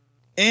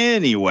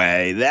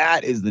 Anyway,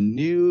 that is the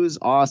news.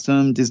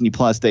 Awesome. Disney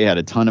Plus, they had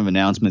a ton of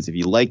announcements. If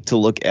you like to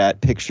look at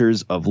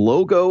pictures of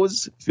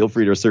logos, feel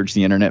free to search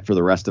the internet for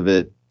the rest of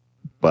it.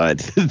 But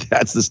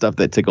that's the stuff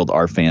that tickled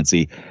our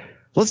fancy.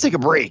 Let's take a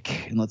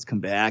break and let's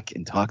come back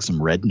and talk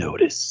some Red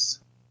Notice.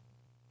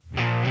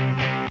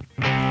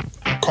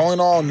 Calling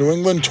all New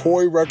England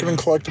toy, record, and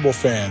collectible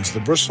fans, the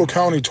Bristol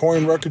County Toy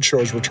and Record Show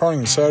is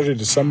returning Saturday,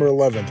 December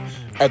 11th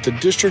at the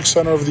District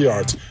Center of the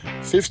Arts,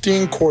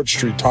 15 Court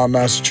Street, Taunton,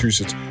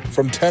 Massachusetts,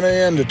 from 10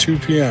 a.m. to 2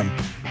 p.m.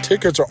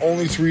 Tickets are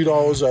only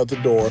 $3 at the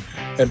door,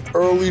 and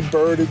early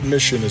bird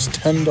admission is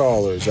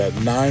 $10 at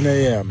 9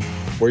 a.m.,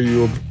 where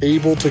you are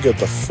able to get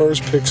the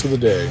first picks of the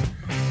day.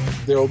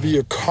 There will be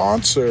a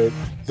concert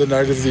the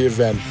night of the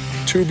event,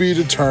 to be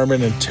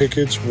determined, and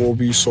tickets will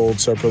be sold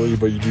separately,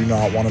 but you do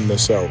not want to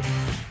miss out.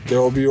 There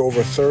will be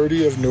over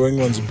 30 of New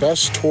England's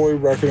best toy,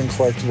 record, and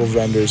collectible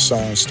vendors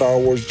selling Star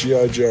Wars,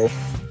 G.I. Joe,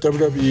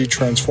 WWE,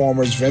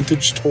 Transformers,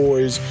 vintage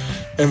toys,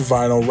 and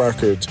vinyl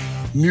records,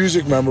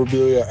 music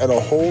memorabilia, and a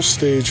whole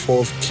stage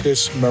full of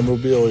KISS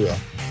memorabilia.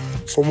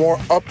 For more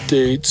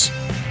updates,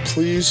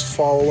 please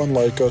follow and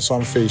like us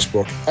on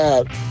Facebook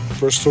at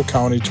Bristol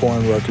County Toy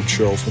and Record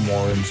Show for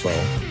more info.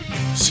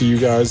 See you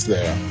guys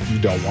there. You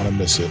don't want to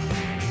miss it.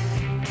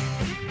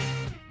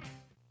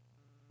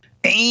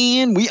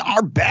 And we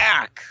are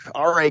back.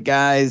 All right,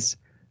 guys.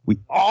 We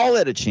all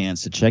had a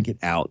chance to check it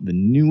out. The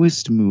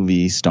newest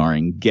movie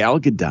starring Gal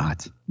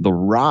Gadot, The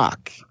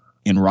Rock,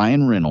 and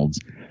Ryan Reynolds.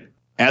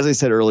 As I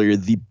said earlier,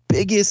 the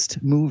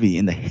biggest movie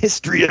in the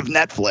history of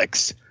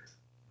Netflix,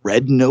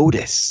 Red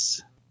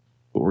Notice.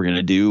 What we're going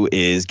to do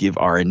is give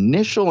our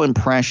initial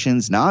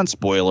impressions,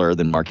 non-spoiler,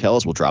 then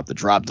Markellis will drop the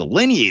drop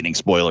delineating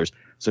spoilers.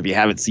 So if you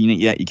haven't seen it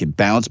yet, you can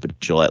bounce, but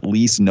you'll at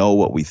least know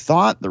what we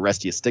thought. The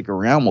rest of you stick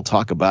around. We'll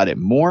talk about it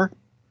more.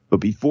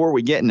 But before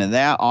we get into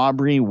that,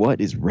 Aubrey,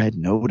 what is Red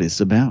Notice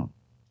about?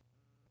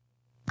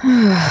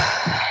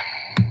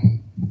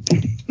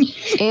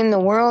 In the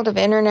world of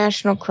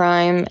international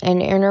crime, an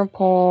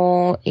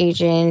Interpol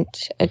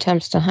agent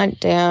attempts to hunt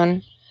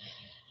down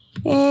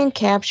and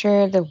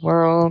capture the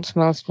world's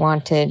most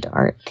wanted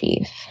art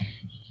thief.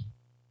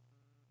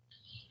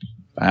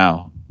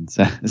 Wow.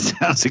 It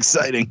sounds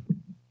exciting.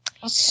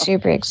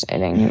 Super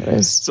exciting. It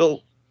was.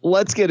 So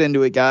let's get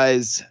into it,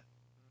 guys.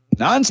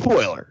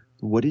 Non-spoiler.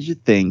 What did you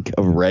think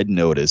of Red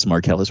Notice,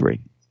 Markellis Ray?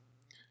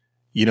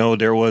 You know,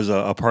 there was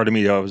a part of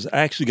me that I was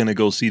actually going to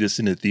go see this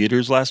in the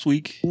theaters last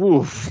week.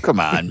 Oof, come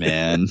on,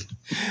 man.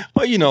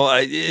 But, you know,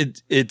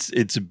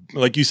 it's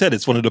like you said,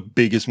 it's one of the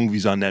biggest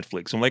movies on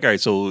Netflix. I'm like, all right,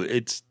 so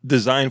it's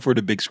designed for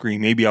the big screen.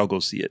 Maybe I'll go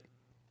see it.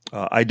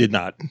 I did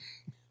not,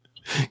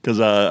 because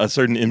a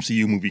certain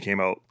MCU movie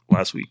came out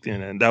last week,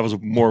 and that was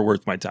more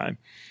worth my time.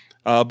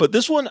 But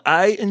this one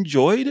I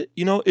enjoyed.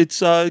 You know,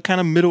 it's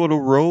kind of middle of the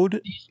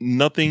road.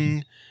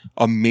 Nothing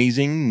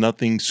amazing,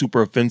 nothing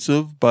super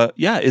offensive, but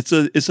yeah, it's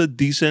a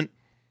decent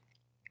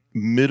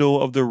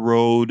middle of the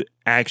road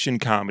action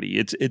comedy.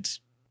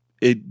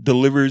 It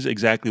delivers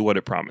exactly what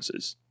it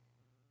promises.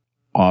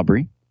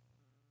 Aubrey?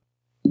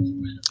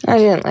 I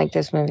didn't like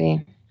this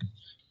movie.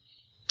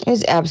 It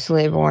was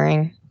absolutely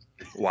boring.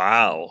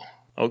 Wow.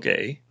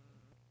 Okay.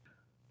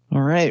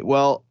 All right.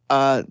 Well,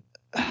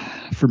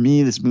 for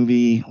me, this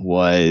movie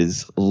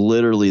was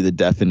literally the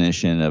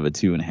definition of a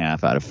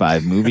 2.5 out of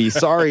 5 movie.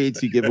 Sorry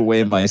to give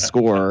away my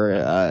score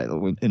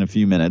in a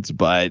few minutes,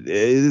 but it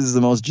is the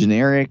most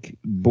generic,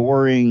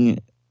 boring,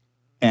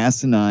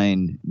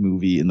 asinine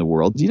movie in the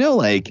world. You know,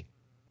 like,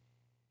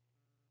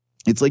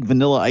 it's like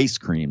vanilla ice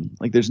cream.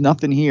 Like, there's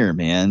nothing here,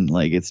 man.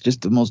 Like, it's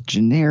just the most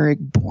generic,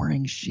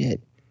 boring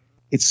shit.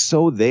 It's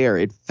so there.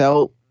 It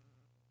felt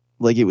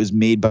like it was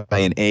made by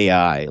an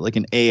AI. Like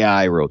an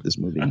AI wrote this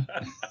movie.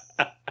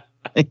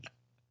 Like,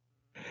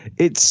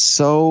 it's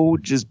so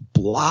just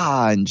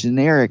blah and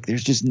generic.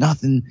 There's just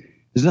nothing.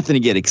 There's nothing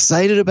to get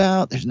excited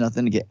about. There's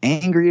nothing to get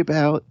angry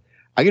about.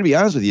 I gotta be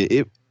honest with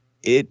you.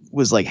 It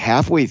was like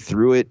halfway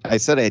through it. I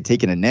said I had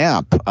taken a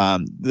nap.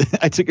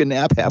 I took a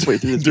nap halfway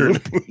through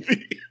this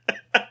movie.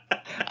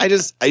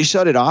 I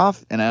shut it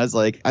off and I was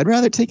like, I'd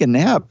rather take a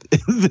nap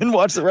than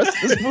watch the rest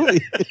of this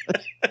movie.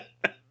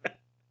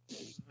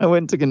 I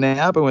went and took a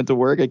nap. I went to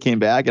work. I came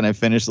back and I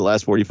finished the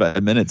last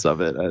 45 minutes of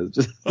it. I was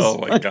just, oh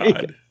my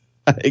God.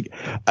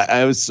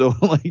 I was so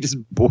like just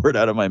bored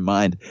out of my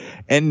mind.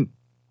 And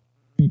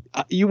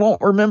you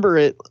won't remember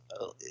it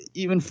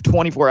even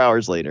 24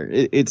 hours later.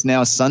 It's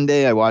now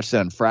Sunday. I watched it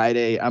on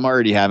Friday. I'm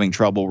already having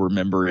trouble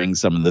remembering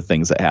some of the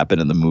things that happen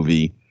in the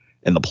movie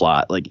and the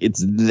plot. Like,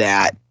 it's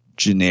that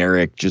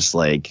generic, just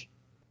like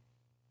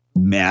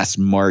mass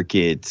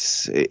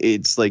market.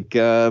 It's like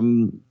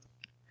the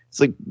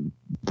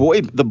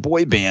boy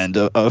band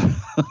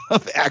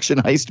of action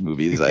heist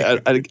movies.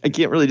 I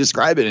can't really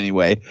describe it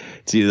anyway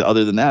to you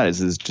other than that.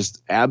 It's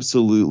just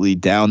absolutely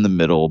down the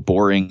middle,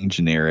 boring,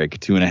 generic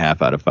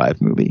 2.5 out of 5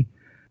 movie.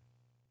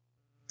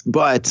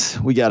 But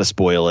we got to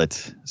spoil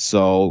it.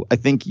 So I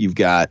think you've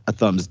got a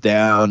thumbs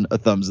down, a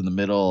thumbs in the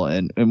middle.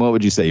 And what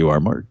would you say you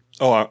are, Mark?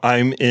 Oh,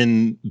 I'm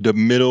in the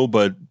middle,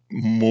 but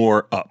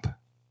more up.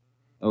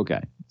 Okay.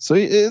 So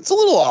it's a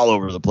little all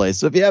over the place.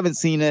 So if you haven't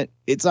seen it,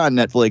 it's on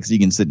Netflix. You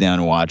can sit down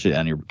and watch it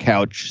on your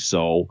couch.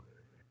 So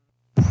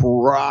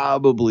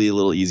probably a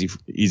little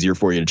easier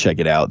for you to check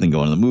it out than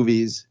going to the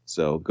movies.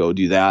 So go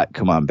do that.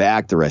 Come on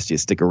back. The rest of you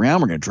stick around.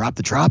 We're going to drop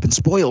the drop and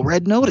spoil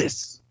Red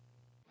Notice.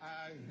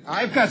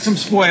 I've got some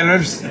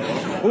spoilers.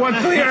 Who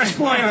wants to hear a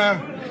spoiler?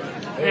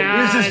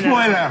 Here's a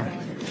spoiler.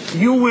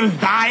 You will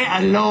die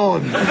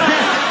alone.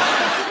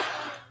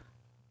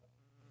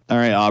 All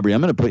right, Aubrey,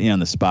 I'm going to put you on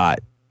the spot.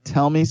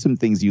 Tell me some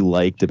things you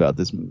liked about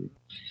this movie.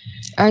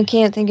 I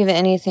can't think of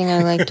anything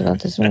I liked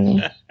about this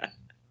movie.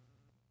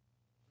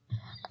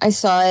 I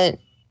saw it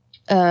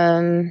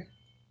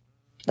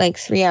like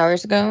 3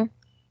 hours ago.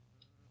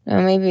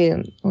 No, maybe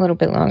a little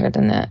bit longer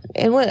than that.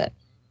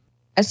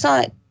 I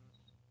saw it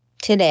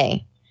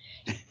today.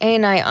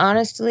 And I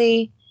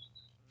honestly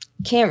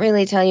can't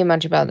really tell you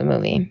much about the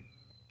movie.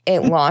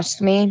 It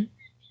lost me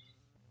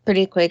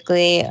pretty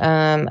quickly.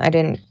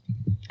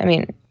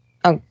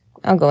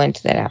 I'll go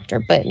into that after.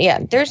 But yeah,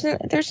 there's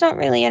not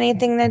really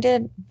anything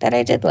that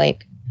I did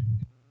like.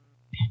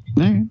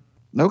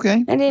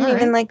 Okay. I didn't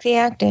even like the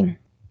acting.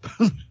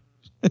 All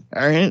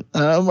right.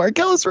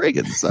 Marcellus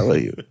Reagan, how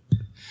about you?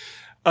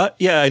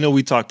 Yeah, I know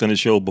we talked on the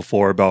show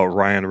before about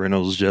Ryan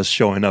Reynolds just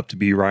showing up to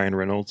be Ryan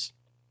Reynolds.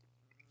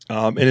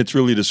 And it's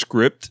really the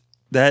script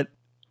that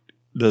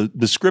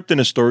the script and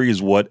the story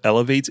is what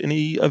elevates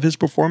any of his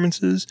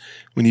performances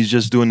when he's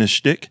just doing his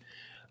shtick.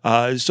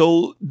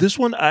 So this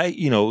one,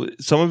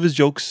 some of his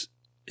jokes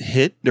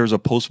hit. There was a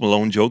Post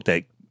Malone joke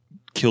that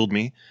killed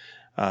me.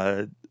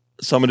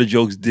 Some of the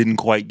jokes didn't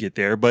quite get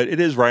there, but it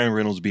is Ryan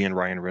Reynolds being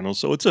Ryan Reynolds,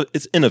 so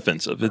it's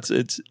inoffensive.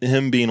 It's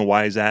him being a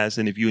wise ass,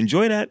 and if you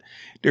enjoy that,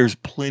 there's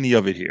plenty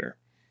of it here.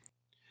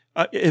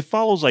 It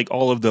follows like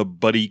all of the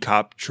buddy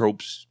cop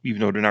tropes,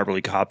 even though they're not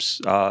really cops.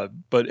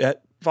 But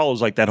it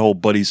follows like that whole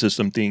buddy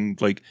system thing,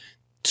 like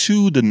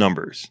to the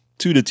numbers,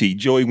 to the T.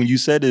 Joey, when you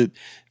said it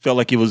felt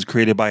like it was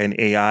created by an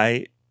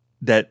AI,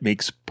 that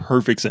makes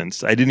perfect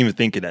sense. I didn't even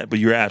think of that, but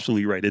you're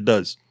absolutely right. It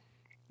does.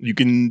 You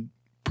can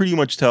pretty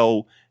much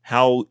tell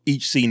how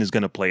each scene is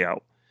going to play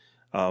out.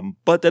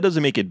 But that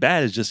doesn't make it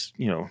bad. It's just,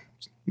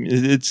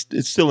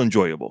 it's still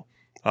enjoyable.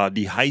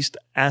 The heist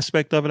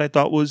aspect of it I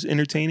thought was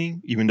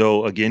entertaining, even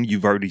though, again,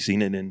 you've already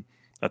seen it in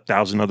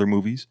 1,000 other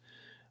movies.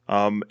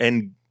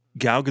 And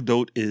Gal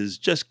Gadot is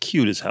just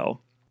cute as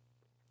hell.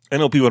 I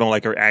know people don't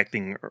like her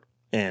acting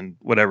and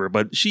whatever,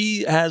 but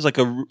she has like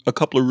a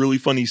couple of really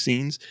funny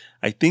scenes.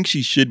 I think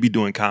she should be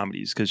doing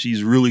comedies because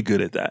she's really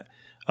good at that.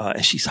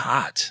 And she's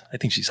hot. I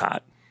think she's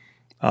hot.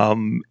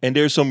 And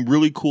there's some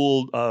really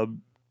cool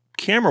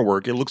camera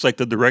work. It looks like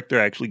the director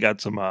actually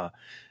got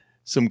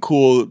some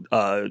cool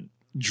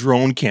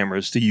drone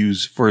cameras to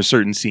use for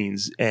certain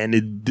scenes, and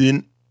it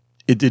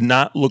did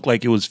not look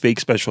like it was fake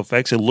special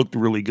effects. It looked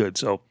really good.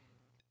 So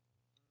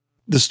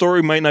the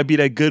story might not be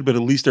that good, but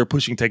at least they're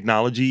pushing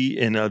technology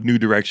in a new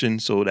direction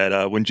so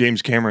that when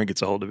James Cameron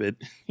gets a hold of it,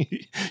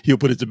 he'll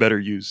put it to better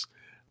use.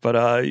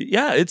 But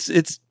yeah,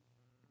 it's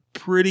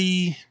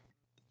pretty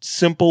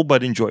simple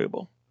but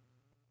enjoyable.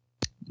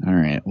 All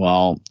right.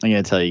 Well, I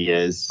gotta tell you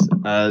guys,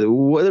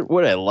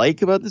 what I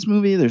like about this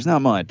movie, there's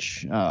not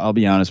much. I'll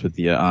be honest with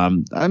you.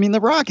 I mean,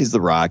 The Rock is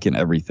The Rock and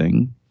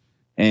everything,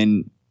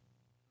 And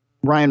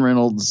Ryan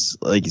Reynolds,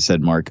 like you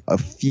said, Mark, a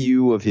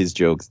few of his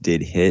jokes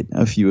did hit.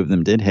 A few of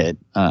them did hit.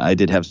 I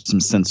did have some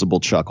sensible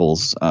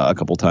chuckles a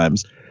couple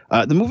times.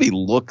 The movie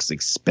looks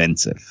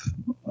expensive.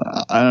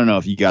 I don't know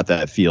if you got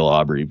that feel,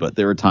 Aubrey, but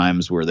there were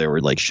times where there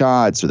were like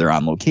shots or they're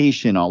on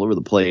location all over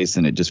the place.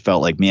 And it just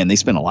felt like, man, they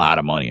spent a lot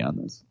of money on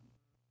this.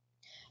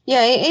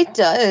 Yeah, it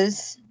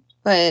does.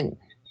 But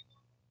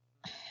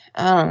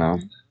I don't know.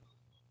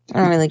 I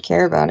don't really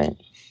care about it.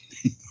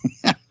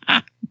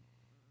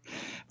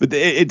 But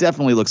it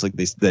definitely looks like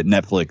that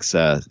Netflix.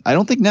 I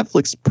don't think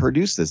Netflix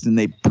produced this. Didn't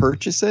they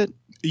purchase it?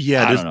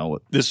 Yeah, I don't know.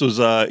 This was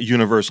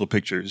Universal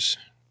Pictures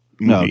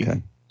movie.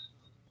 Okay.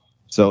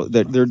 So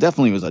there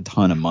definitely was a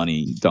ton of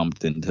money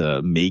dumped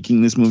into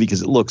making this movie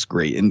because it looks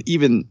great. And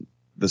even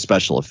the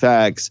special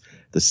effects,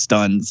 the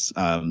stunts.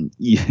 Mark,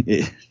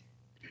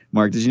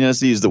 did you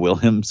notice they used the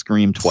Wilhelm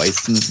scream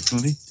twice in this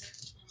movie?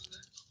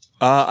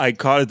 I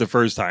caught it the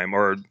first time,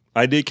 or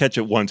I did catch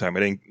it one time. I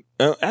didn't.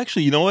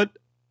 Actually, you know what?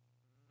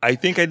 I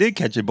think I did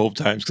catch it both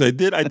times because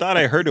I thought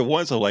I heard it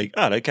once. I'm like,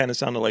 that kind of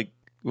sounded like,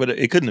 but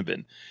it couldn't have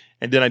been.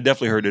 And then I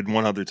definitely heard it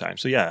one other time.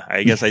 So yeah,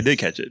 I guess I did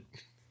catch it.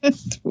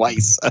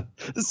 Twice.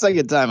 The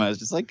second time I was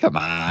just like, come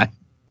on.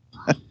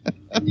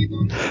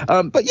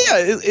 But yeah,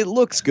 it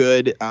looks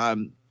good.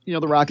 The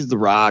Rock is The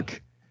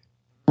Rock.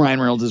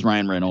 Ryan Reynolds is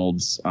Ryan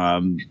Reynolds.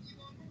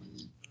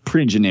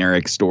 Pretty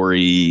generic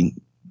story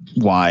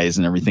wise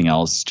and everything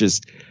else.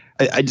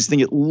 I just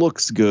think it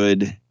looks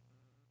good.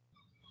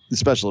 The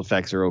special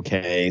effects are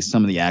okay.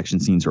 Some of the action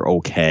scenes are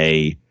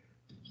okay.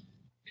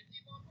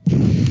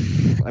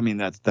 I mean,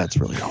 that's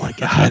really all I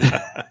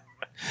got.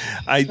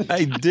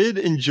 I did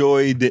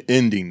enjoy the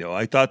ending though.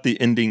 I thought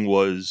the ending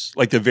was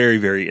like the very,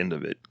 very end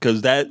of it,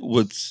 because that's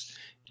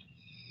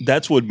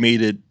what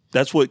made it.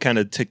 That's what kind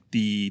of ticked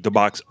the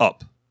box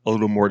up a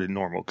little more than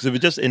normal. Because if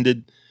it just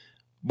ended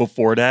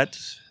before that,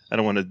 I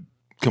don't want to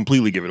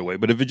completely give it away.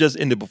 But if it just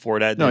ended before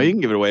that, no, you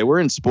can give it away. We're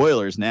in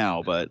spoilers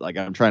now, but like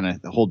I'm trying to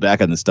hold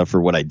back on this stuff for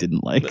what I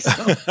didn't like.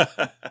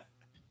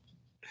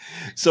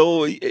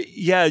 So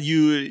yeah,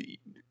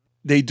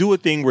 they do a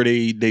thing where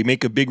they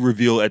make a big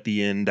reveal at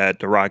the end that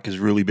The Rock has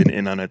really been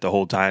in on it the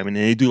whole time, and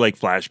they do like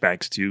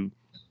flashbacks to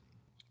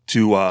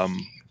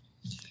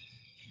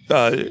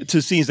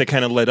scenes that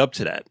kind of led up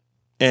to that.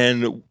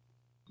 And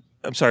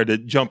I'm sorry to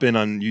jump in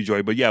on you,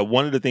 Joy, but yeah,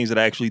 one of the things that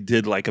I actually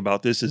did like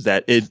about this is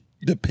that it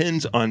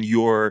depends on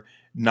your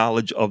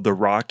knowledge of The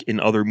Rock in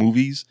other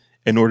movies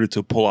in order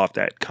to pull off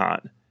that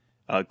con.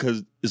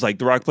 Because it's like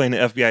The Rock playing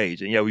an FBI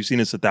agent. Yeah, we've seen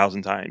this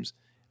 1,000 times.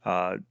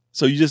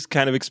 So you just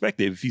kind of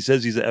expect it. If he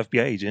says he's an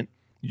FBI agent,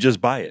 you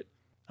just buy it.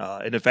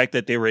 And the fact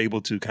that they were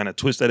able to kind of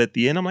twist that at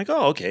the end, I'm like,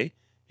 oh, okay.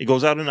 It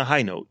goes out on a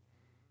high note.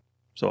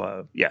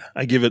 So, yeah,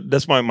 I give it,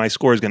 that's why my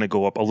score is going to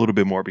go up a little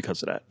bit more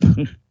because of that.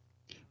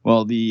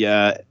 Well,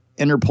 the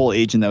Interpol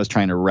agent that was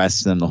trying to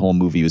arrest them the whole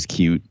movie was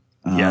cute.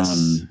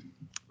 Yes.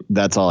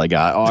 That's all I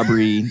got.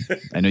 Aubrey,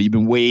 I know you've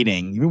been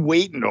waiting. You've been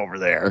waiting over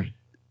there.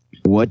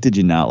 What did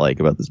you not like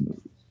about this movie?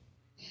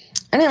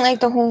 I didn't like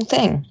the whole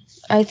thing.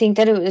 I think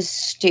that it was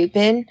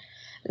stupid.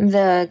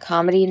 The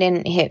comedy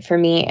didn't hit for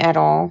me at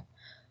all.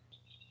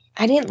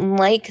 I didn't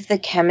like the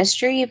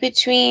chemistry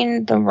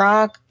between The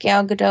Rock,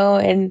 Gal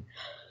Gadot, and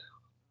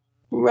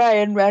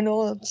Ryan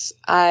Reynolds.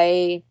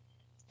 I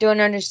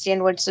don't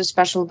understand what's so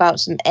special about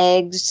some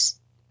eggs.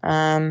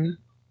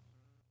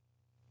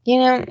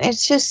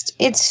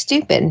 It's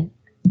stupid.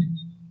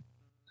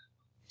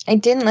 I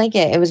didn't like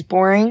it. It was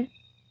boring.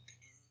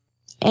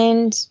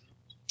 And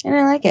I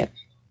didn't like it.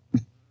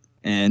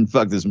 And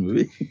fuck this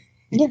movie.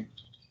 Yeah.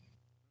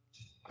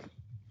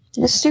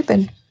 It's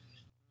stupid.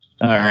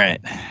 All right.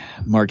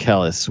 Mark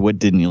Ellis, what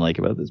didn't you like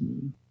about this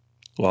movie?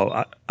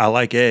 Well, I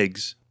like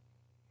eggs.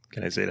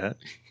 Can I say that?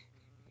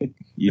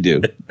 You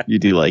do. You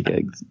do like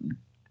eggs.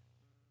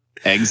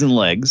 Eggs and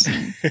legs.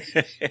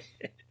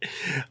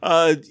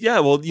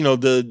 Yeah, well,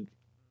 the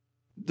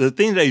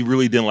thing that I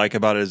really didn't like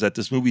about it is that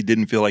this movie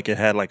didn't feel like it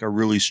had like a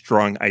really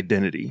strong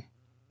identity.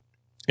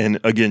 And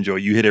again, Joe,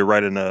 you hit it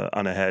right on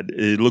the head.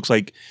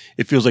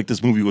 It feels like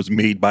this movie was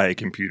made by a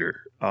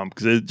computer,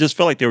 because it just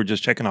felt like they were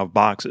just checking off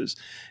boxes.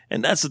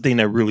 And that's the thing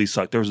that really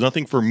sucked. There was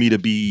nothing for me to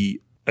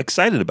be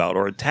excited about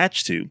or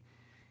attached to.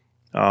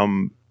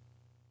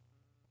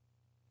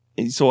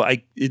 And so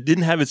it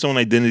didn't have its own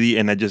identity,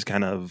 and that just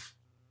kind of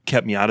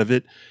kept me out of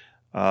it.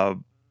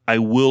 I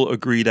will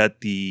agree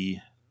that the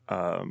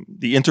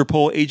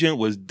Interpol agent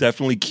was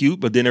definitely cute,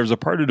 but then there was a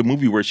part of the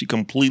movie where she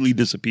completely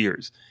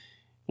disappears.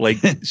 Like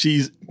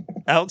she's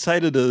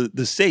outside of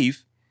the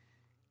safe,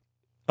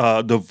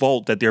 the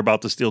vault that they're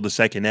about to steal the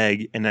second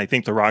egg, and I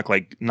think The Rock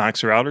like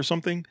knocks her out or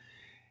something.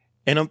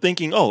 And I'm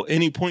thinking, oh,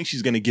 any point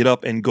she's going to get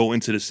up and go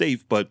into the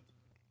safe, but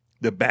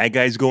the bad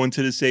guys go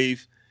into the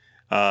safe.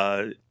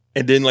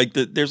 And then like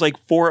there's like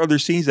 4 other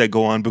scenes that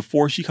go on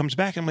before she comes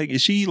back. I'm like,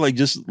 is she like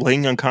just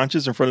laying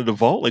unconscious in front of the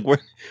vault? Like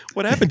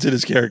what happened to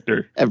this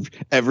character?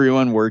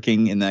 Everyone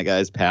working in that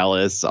guy's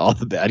palace, all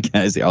the bad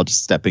guys, they're all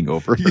just stepping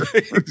over her.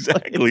 Yeah,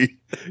 exactly.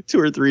 Like 2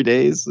 or 3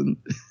 days. And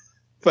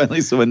finally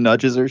someone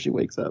nudges her. She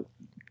wakes up.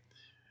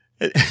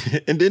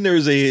 And then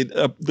there's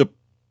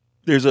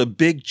there's a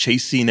big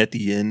chase scene at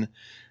the end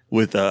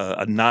with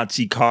a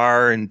Nazi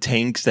car and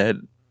tanks that,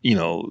 you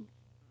know,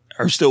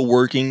 are still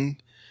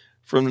working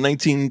from the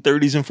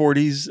 1930s and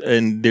 40s.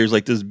 And there's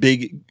like this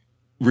big,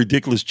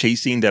 ridiculous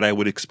chase scene that I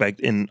would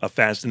expect in a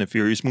Fast and the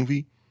Furious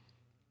movie.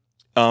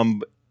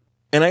 And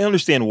I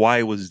understand why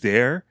it was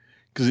there,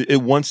 because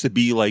it wants to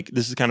be like,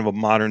 this is kind of a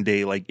modern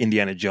day, like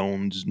Indiana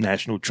Jones,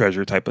 National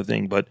Treasure type of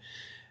thing. But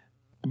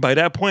by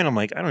that point, I'm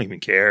like, I don't even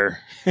care.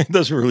 It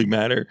doesn't really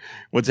matter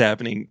what's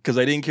happening, because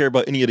I didn't care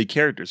about any of the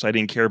characters. I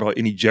didn't care about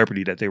any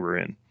jeopardy that they were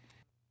in.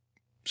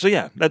 So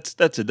yeah, that's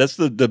it. That's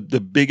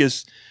the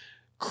biggest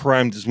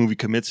crime this movie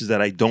commits, is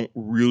that I don't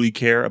really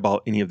care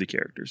about any of the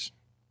characters.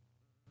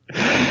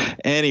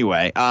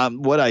 Anyway,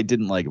 what I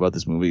didn't like about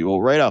this movie,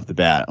 well, right off the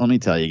bat, let me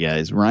tell you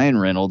guys, Ryan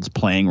Reynolds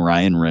playing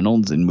Ryan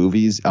Reynolds in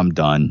movies, I'm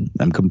done.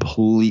 I'm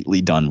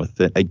completely done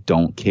with it. I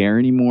don't care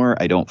anymore.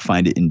 I don't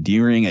find it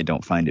endearing. I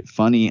don't find it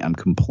funny. I'm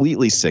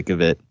completely sick of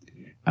it.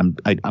 I'm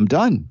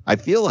done. I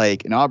feel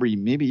like, and Aubrey,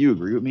 maybe you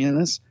agree with me on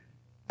this,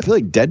 I feel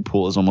like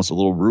Deadpool is almost a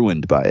little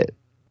ruined by it.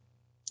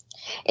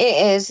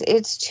 It is.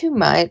 It's too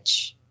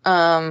much.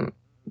 Ryan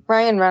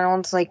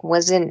Reynolds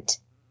wasn't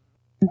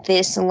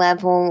this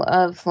level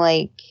of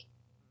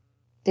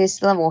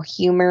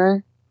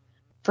humor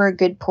for a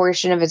good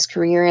portion of his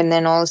career, and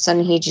then all of a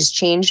sudden he just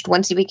changed.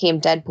 Once he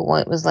became Deadpool,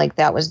 it was like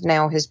that was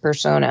now his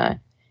persona,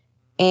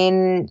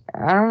 and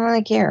I don't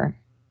really care.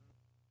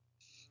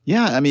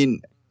 Yeah, I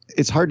mean,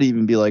 it's hard to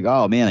even be like,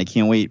 oh man, I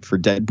can't wait for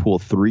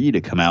Deadpool 3 to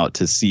come out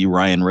to see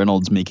Ryan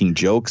Reynolds making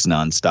jokes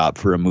nonstop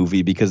for a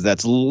movie, because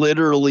that's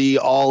literally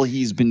all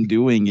he's been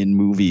doing in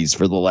movies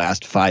for the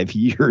last 5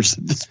 years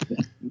at this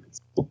point.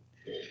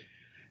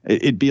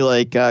 It'd be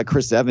like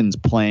Chris Evans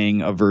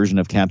playing a version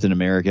of Captain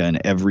America in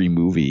every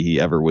movie he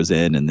ever was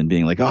in, and then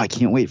being like, oh, I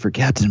can't wait for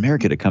Captain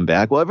America to come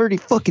back. Well, I've already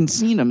fucking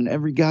seen him in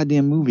every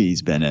goddamn movie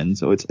he's been in,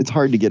 so it's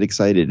hard to get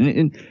excited.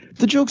 And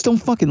the jokes don't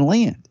fucking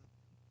land.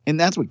 And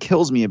that's what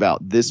kills me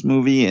about this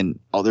movie and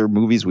other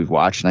movies we've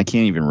watched, and I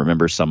can't even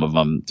remember some of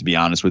them, to be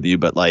honest with you,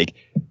 but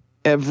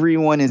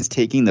everyone is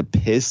taking the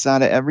piss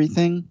out of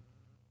everything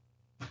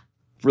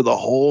for the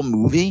whole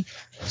movie,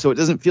 so it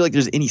doesn't feel like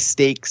there's any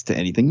stakes to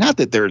anything. Not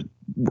that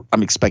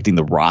I'm expecting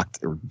The Rock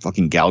or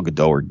fucking Gal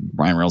Gadot or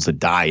Ryan Reynolds to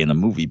die in the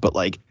movie, but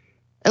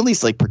at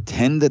least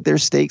pretend that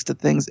there's stakes to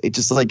things. It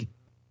just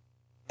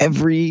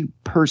every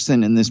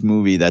person in this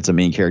movie that's a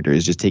main character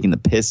is just taking the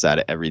piss out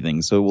of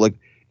everything. So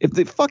if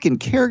the fucking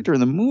character in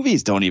the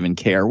movies don't even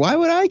care, why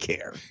would I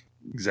care?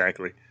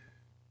 Exactly.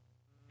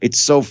 It's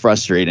so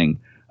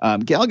frustrating.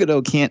 Gal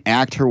Gadot can't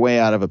act her way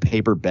out of a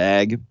paper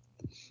bag.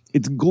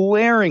 It's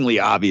glaringly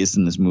obvious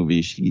in this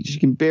movie. She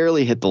can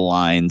barely hit the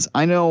lines.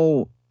 I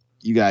know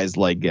you guys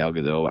like Gal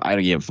Gadot. I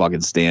don't even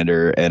fucking stand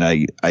her, and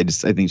I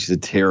think she's a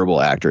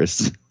terrible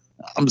actress.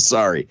 I'm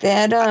sorry.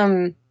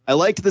 I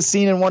liked the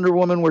scene in Wonder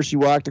Woman where she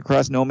walked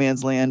across no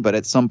man's land, but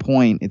at some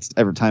point, it's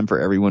ever time for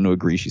everyone to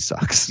agree she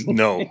sucks.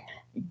 No.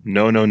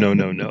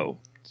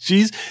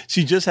 She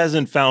just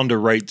hasn't found the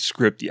right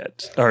script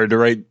yet, or the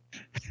right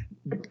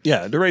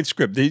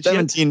script.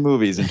 17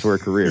 movies into her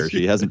career,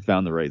 she hasn't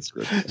found the right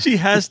script. She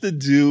has to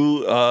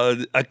do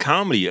a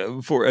comedy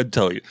I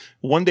tell you,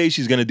 one day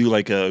she's going to do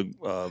like a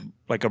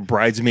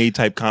bridesmaid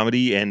type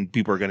comedy, and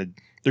people they're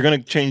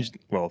going to change.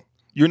 Well,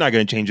 you're not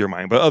going to change your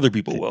mind, but other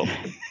people will.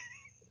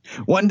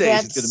 One day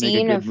that she's going to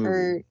scene make a of good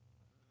her movie.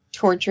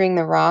 Torturing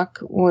The Rock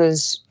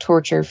was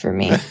torture for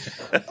me.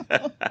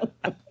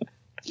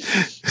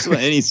 So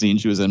any scene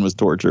she was in was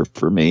torture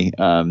for me.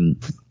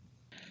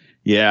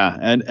 Yeah,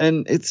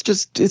 and it's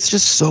just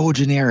so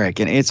generic,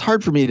 and it's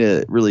hard for me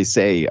to really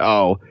say,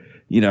 oh,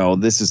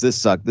 this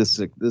sucked, this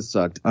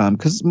sucked,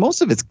 because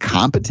most of it's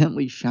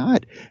competently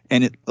shot,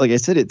 and it, like I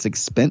said, it's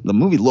the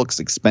movie looks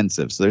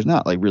expensive, so there's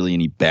not really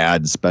any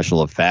bad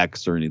special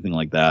effects or anything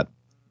like that,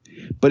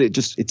 but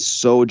it's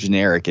so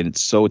generic, and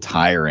it's so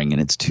tiring,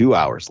 and it's 2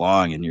 hours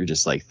long, and you're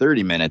just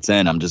 30 minutes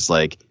in, I'm just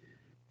like,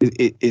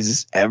 is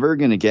this ever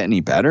going to get any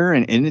better?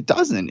 And it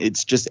doesn't.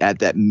 It's just at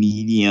that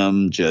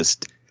medium,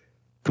 just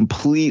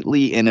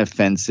completely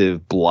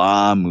inoffensive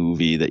blah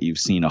movie that you've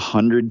seen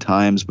 100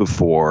 times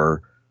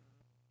before.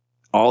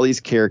 All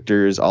these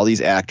characters, all these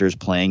actors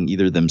playing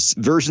either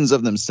versions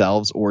of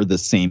themselves or the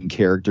same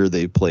character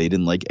they've played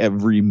in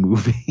every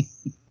movie.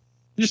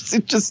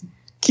 It just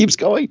keeps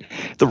going.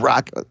 The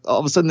Rock, all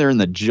of a sudden they're in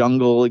the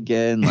jungle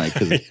again.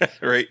 Yeah,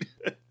 right.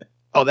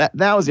 Oh, that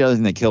was the other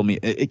thing that killed me.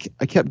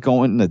 I kept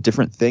going to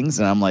different things,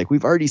 and I'm like,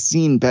 we've already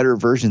seen better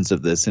versions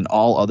of this in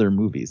all other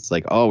movies.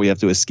 We have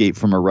to escape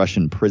from a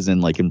Russian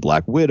prison in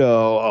Black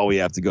Widow. Oh, we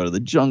have to go to the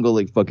jungle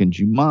fucking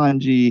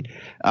Jumanji.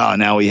 Oh,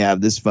 now we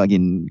have this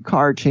fucking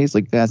car chase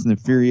Fast and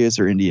the Furious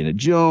or Indiana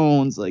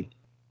Jones.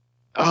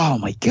 Oh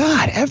my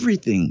God,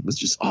 everything was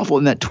just awful.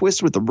 And that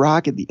twist with The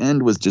Rock at the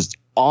end was just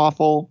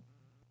awful.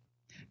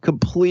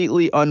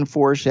 Completely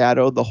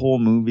unforeshadowed the whole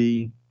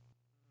movie.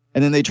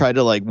 And then they tried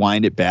to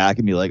wind it back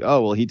and be like,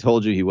 oh, well, he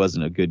told you he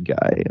wasn't a good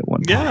guy at one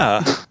point.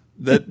 Yeah.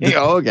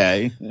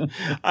 Okay.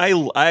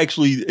 I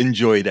actually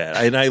enjoy that.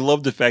 And I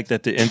love the fact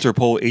that the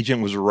Interpol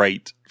agent was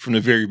right from the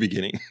very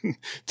beginning.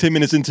 10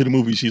 minutes into the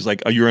movie, she's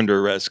like, oh, you're under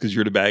arrest because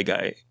you're the bad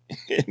guy.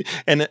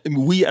 And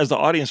we as the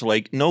audience are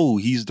like, no,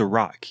 he's The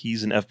Rock.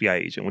 He's an FBI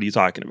agent. What are you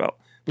talking about?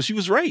 But she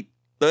was right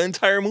the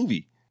entire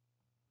movie.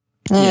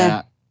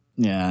 Yeah.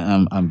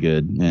 Yeah, I'm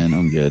good, man.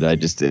 I'm good. I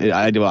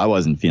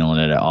wasn't feeling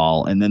it at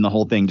all. And then the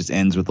whole thing just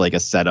ends with like a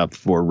setup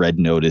for Red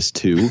Notice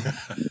 2.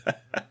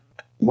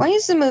 Why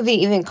is the movie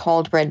even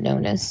called Red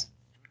Notice?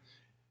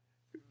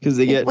 Because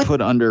they get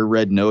put under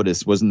Red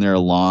Notice. Wasn't there a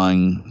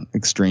long,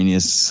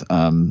 extraneous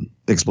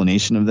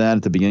explanation of that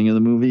at the beginning of the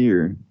movie?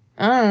 Or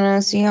I don't know.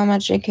 See how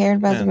much they cared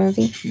about the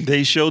movie?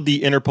 They showed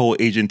the Interpol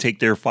agent take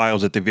their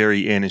files at the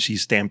very end, and she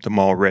stamped them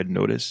all Red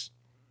Notice.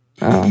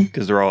 Oh.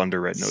 Because they're all under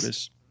Red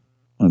Notice.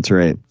 That's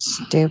right.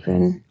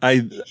 Stupid.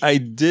 I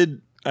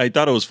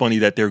thought it was funny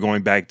that they're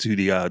going back to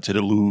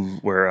the Louvre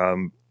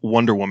where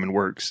Wonder Woman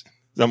works.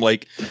 I'm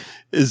like,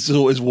 is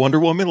Wonder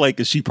Woman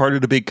is she part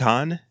of the big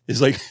con?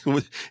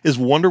 Is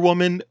Wonder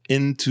Woman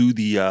into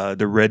the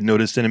Red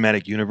Notice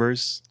cinematic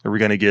universe? Are we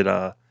gonna get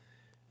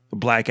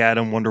Black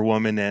Adam, Wonder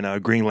Woman,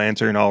 and Green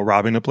Lantern all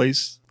robbing the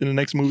place in the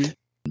next movie?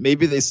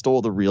 Maybe they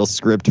stole the real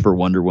script for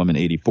Wonder Woman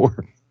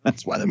 84.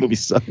 That's why that movie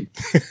sucked.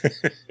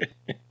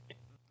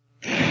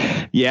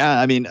 Yeah,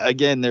 I mean,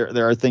 again,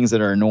 there are things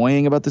that are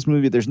annoying about this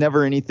movie. There's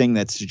never anything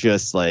that's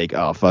just like,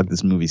 oh, fuck,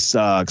 this movie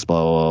sucks,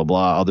 blah, blah,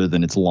 blah, other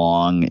than it's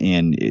long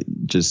and it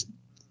just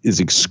is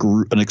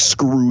an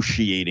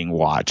excruciating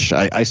watch.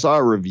 I saw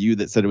a review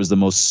that said it was the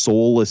most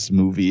soulless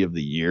movie of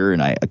the year,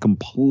 and I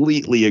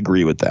completely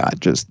agree with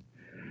that.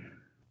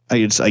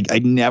 I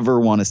never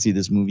want to see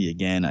this movie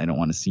again. I don't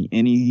want to see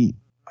any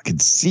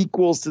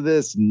sequels to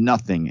this,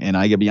 nothing. And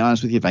I gotta be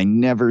honest with you, if I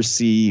never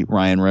see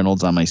Ryan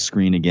Reynolds on my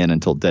screen again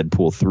until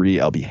Deadpool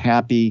 3, I'll be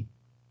happy.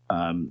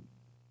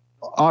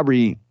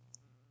 Aubrey,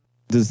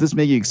 does this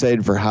make you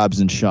excited for Hobbs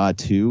and Shaw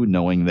 2,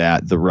 knowing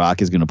that The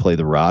Rock is going to play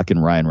The Rock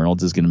and Ryan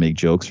Reynolds is going to make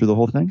jokes for the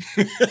whole thing?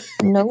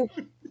 Nope.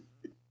 I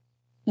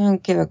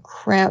don't give a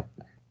crap.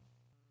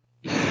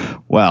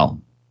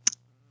 Well,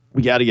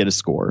 we got to get a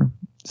score.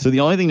 So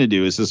the only thing to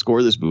do is to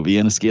score this movie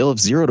on a scale of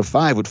 0 to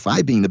 5, with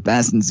 5 being the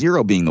best and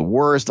 0 being the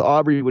worst.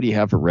 Aubrey, what do you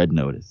have for Red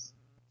Notice?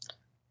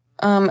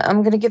 I'm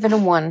going to give it a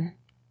 1.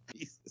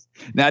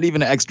 Not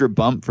even an extra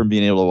bump from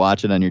being able to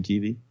watch it on your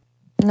TV?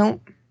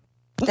 Nope.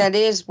 That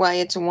is why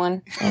it's a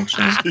 1,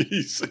 actually.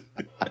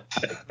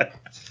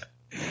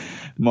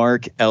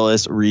 Mark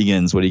Ellis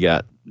Regans, what do you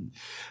got?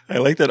 I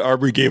like that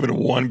Aubrey gave it a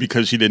 1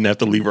 because she didn't have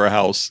to leave her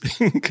house.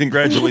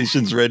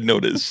 Congratulations, Red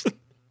Notice.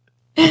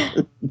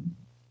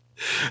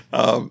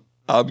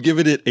 I'm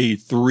giving it a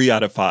 3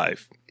 out of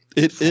 5.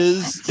 It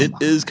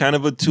is kind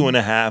of a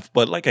 2.5,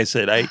 but like I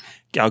said,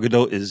 Gal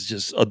Gadot is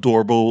just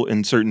adorable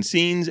in certain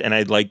scenes, and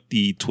I like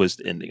the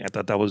twist ending. I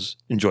thought that was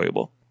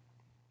enjoyable.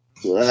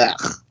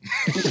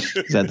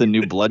 Is that the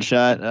new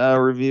Bloodshot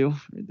review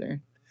right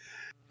there?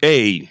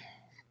 Hey.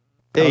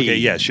 Okay,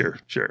 yeah, sure.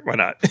 Why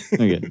not?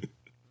 Okay.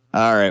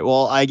 All right.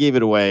 Well, I gave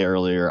it away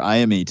earlier. I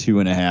am a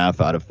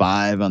 2.5 out of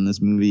 5 on this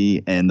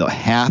movie, and the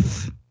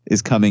half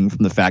is coming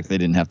from the fact that I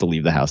didn't have to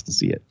leave the house to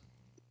see it.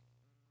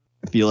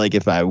 I feel like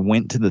if I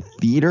went to the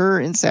theater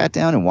and sat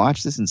down and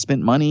watched this and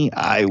spent money,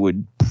 I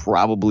would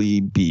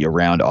probably be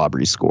around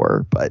Aubrey's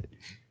score. But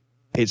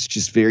it's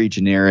just very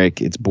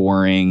generic. It's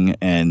boring,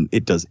 and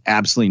it does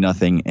absolutely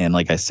nothing. And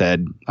like I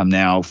said, I'm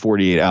now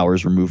 48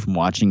 hours removed from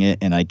watching it,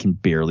 and I can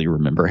barely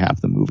remember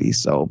half the movie.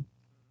 So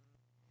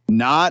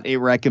not a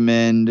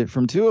recommend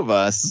from two of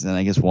us, and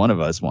I guess one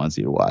of us wants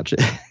you to watch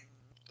it.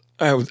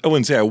 I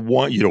wouldn't say I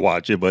want you to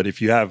watch it, but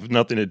if you have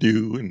nothing to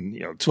do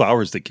and 2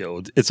 hours to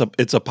kill, it's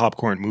a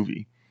popcorn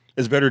movie.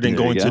 It's better than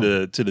going to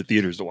the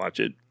theaters to watch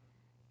it.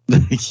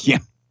 Yeah,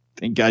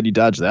 thank God you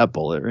dodged that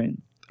bullet, right?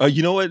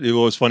 You know what? What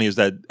was funny is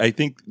that I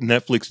think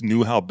Netflix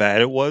knew how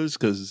bad it was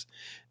because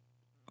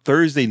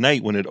Thursday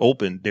night when it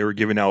opened, they were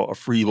giving out a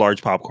free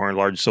large popcorn,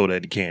 large soda,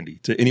 and candy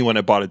to anyone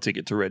that bought a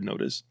ticket to Red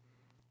Notice.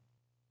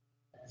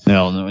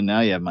 No,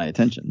 now you have my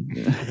attention.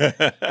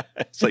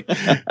 It's like,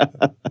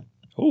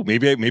 oh,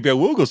 maybe I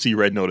will go see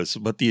Red Notice,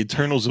 but the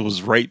Eternals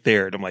was right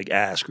there, and I'm like,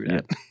 screw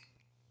that.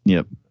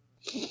 Yep.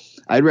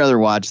 I'd rather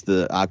watch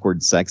the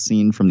awkward sex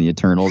scene from the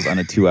Eternals on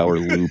a 2-hour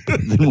loop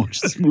than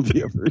watch this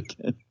movie ever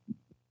again.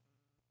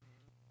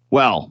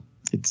 Well,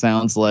 it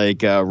sounds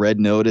like Red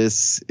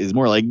Notice is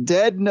more like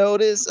Dead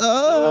Notice.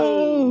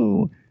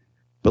 Oh!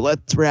 But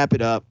let's wrap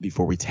it up.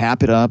 Before we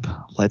tap it up,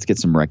 let's get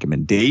some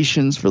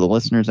recommendations for the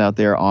listeners out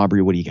there.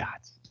 Aubrey, what do you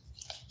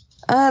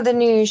got? The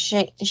new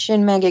Shin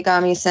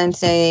Megami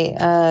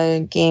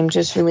Sensei game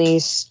just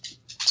released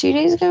 2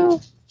 days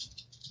ago.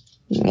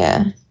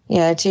 Yeah,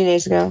 2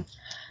 days ago.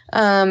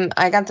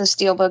 I got the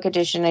Steelbook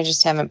edition. I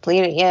just haven't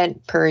played it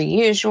yet, per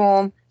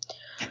usual.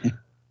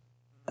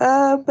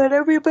 But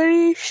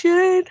everybody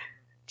should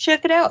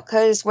check it out,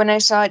 because when I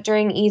saw it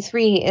during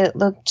E3, it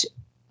looked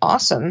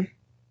awesome.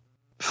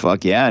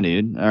 Fuck yeah,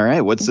 dude. All right.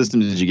 What system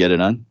did you get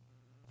it on?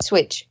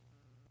 Switch.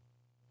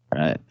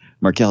 All right.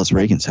 Marcellus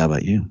Reagans, how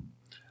about you?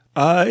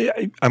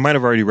 I might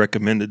have already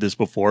recommended this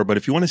before, but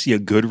if you want to see a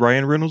good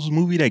Ryan Reynolds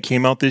movie that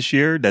came out this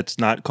year that's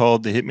not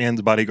called The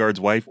Hitman's Bodyguard's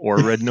Wife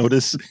or Red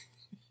Notice,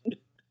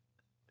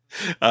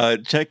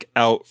 check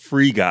out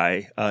Free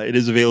Guy. It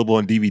is available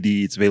on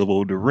DVD. It's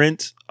available to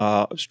rent,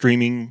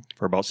 streaming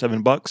for about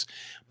 $7.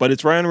 But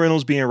it's Ryan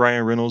Reynolds being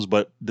Ryan Reynolds,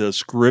 but the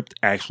script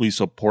actually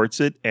supports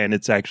it, and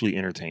it's actually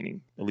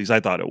entertaining. At least I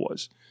thought it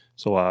was.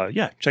 So,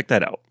 yeah, check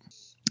that out.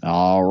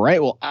 All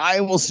right. Well, I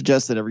will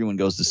suggest that everyone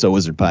goes to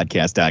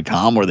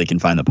SoWizardPodcast.com where they can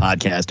find the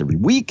podcast every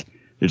week.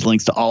 There's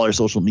links to all our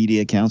social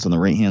media accounts on the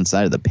right-hand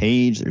side of the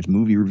page. There's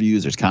movie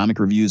reviews. There's comic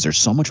reviews. There's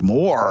so much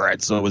more at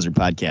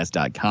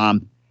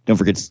SoWizardPodcast.com. Don't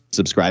forget to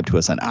subscribe to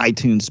us on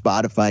iTunes,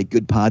 Spotify,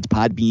 Good Pods,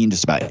 Podbean,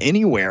 just about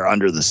anywhere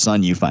under the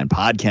sun you find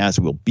podcasts.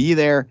 We'll be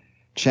there.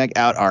 Check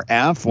out our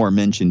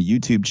aforementioned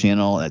YouTube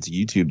channel. That's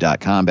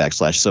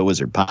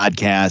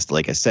youtube.com/SoWizardPodcast.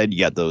 Like I said,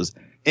 you got those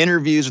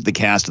interviews with the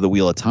cast of The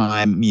Wheel of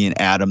Time. Me and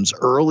Adam's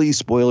early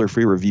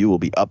spoiler-free review will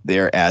be up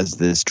there as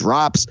this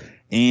drops,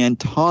 and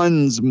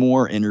tons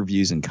more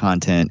interviews and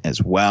content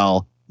as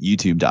well.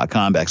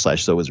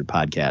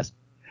 youtube.com/SoWizardPodcast.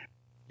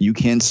 You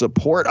can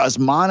support us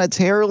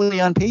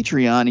monetarily on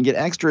Patreon and get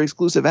extra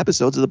exclusive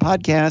episodes of the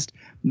podcast.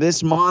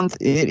 This month,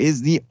 it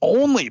is the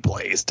only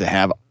place to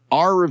have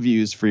our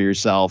reviews for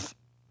yourself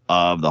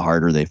of The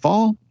Harder They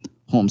Fall,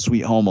 Home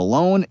Sweet Home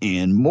Alone,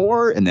 and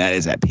more. And that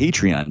is at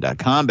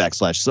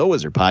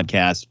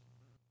patreon.com/SoWizardPodcast.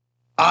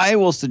 I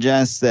will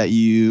suggest that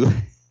you,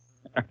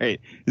 all right,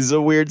 this is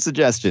a weird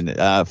suggestion.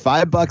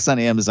 $5 on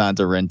Amazon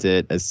to rent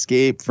it.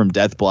 Escape from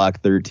Death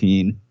Block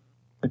 13.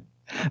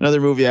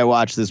 Another movie I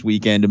watched this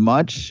weekend,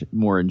 much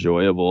more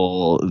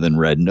enjoyable than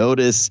Red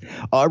Notice.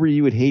 Aubrey,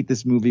 you would hate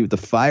this movie with The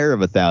Fire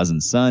of a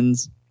Thousand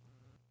Suns.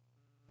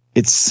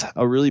 It's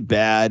a really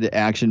bad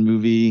action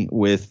movie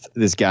with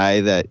this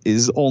guy that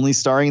is only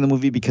starring in the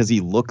movie because he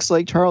looks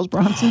like Charles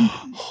Bronson.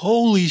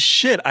 Holy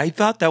shit. I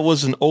thought that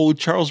was an old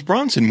Charles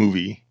Bronson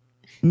movie.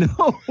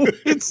 No,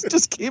 it's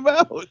just came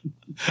out.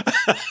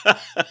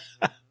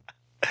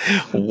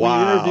 Wow.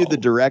 We interviewed the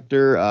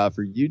director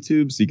for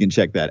YouTube, so you can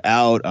check that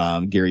out.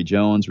 Gary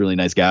Jones, really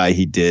nice guy.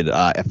 He did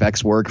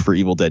FX work for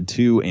Evil Dead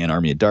 2 and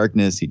Army of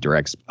Darkness. He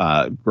directs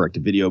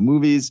direct-to-video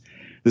movies.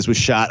 This was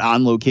shot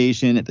on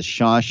location at the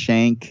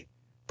Shawshank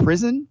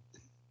prison,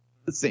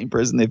 the same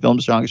prison they filmed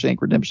Shawshank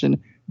Redemption,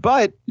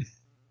 but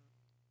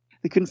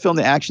they couldn't film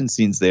the action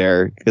scenes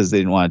there because they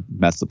didn't want to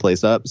mess the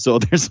place up. So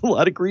there's a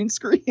lot of green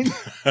screen.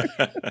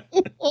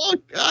 Oh,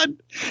 God.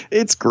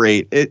 It's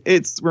great.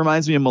 It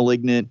reminds me of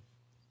Malignant.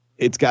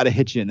 It's got to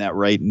hit you in that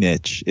right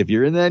niche. If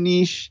you're in that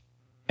niche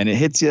and it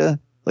hits you,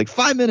 like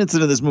 5 minutes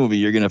into this movie,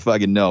 you're going to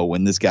fucking know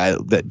when this guy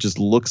that just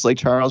looks like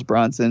Charles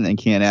Bronson and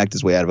can't act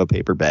his way out of a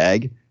paper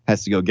bag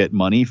has to go get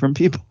money from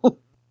people.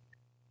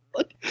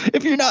 Like,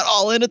 if you're not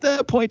all in at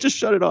that point, just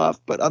shut it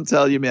off. But I'm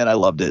telling you, man, I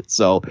loved it.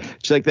 So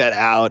check that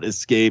out.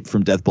 Escape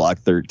from Death Block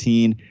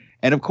 13.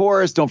 And of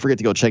course, don't forget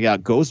to go check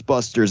out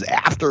Ghostbusters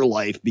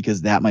Afterlife,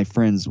 because that, my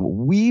friends,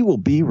 we will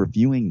be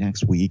reviewing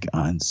next week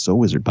on So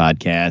Wizard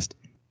Podcast.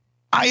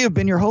 I have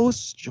been your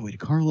host, Joey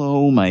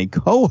DiCarlo. My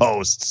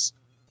co-hosts,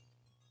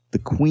 the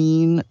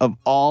queen of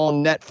all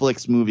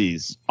Netflix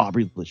movies,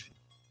 Aubrey Litchfield.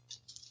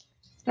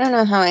 I don't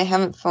know how I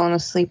haven't fallen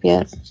asleep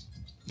yet.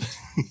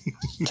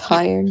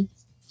 Tired.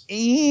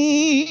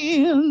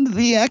 And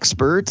the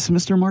expert,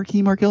 Mr.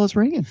 Marquis Marcellus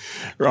Reagan.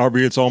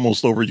 Aubrey, it's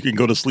almost over. You can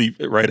go to sleep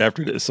right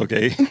after this,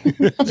 okay?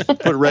 Just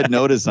put Red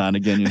Notice on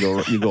again.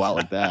 You go out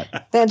like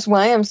that. That's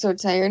why I'm so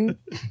tired.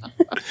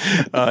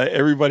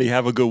 Everybody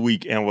have a good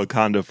week, and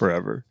Wakanda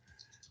forever.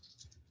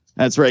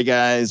 That's right,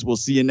 guys. We'll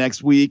see you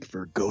next week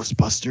for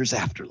Ghostbusters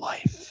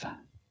Afterlife.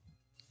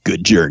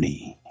 Good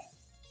journey.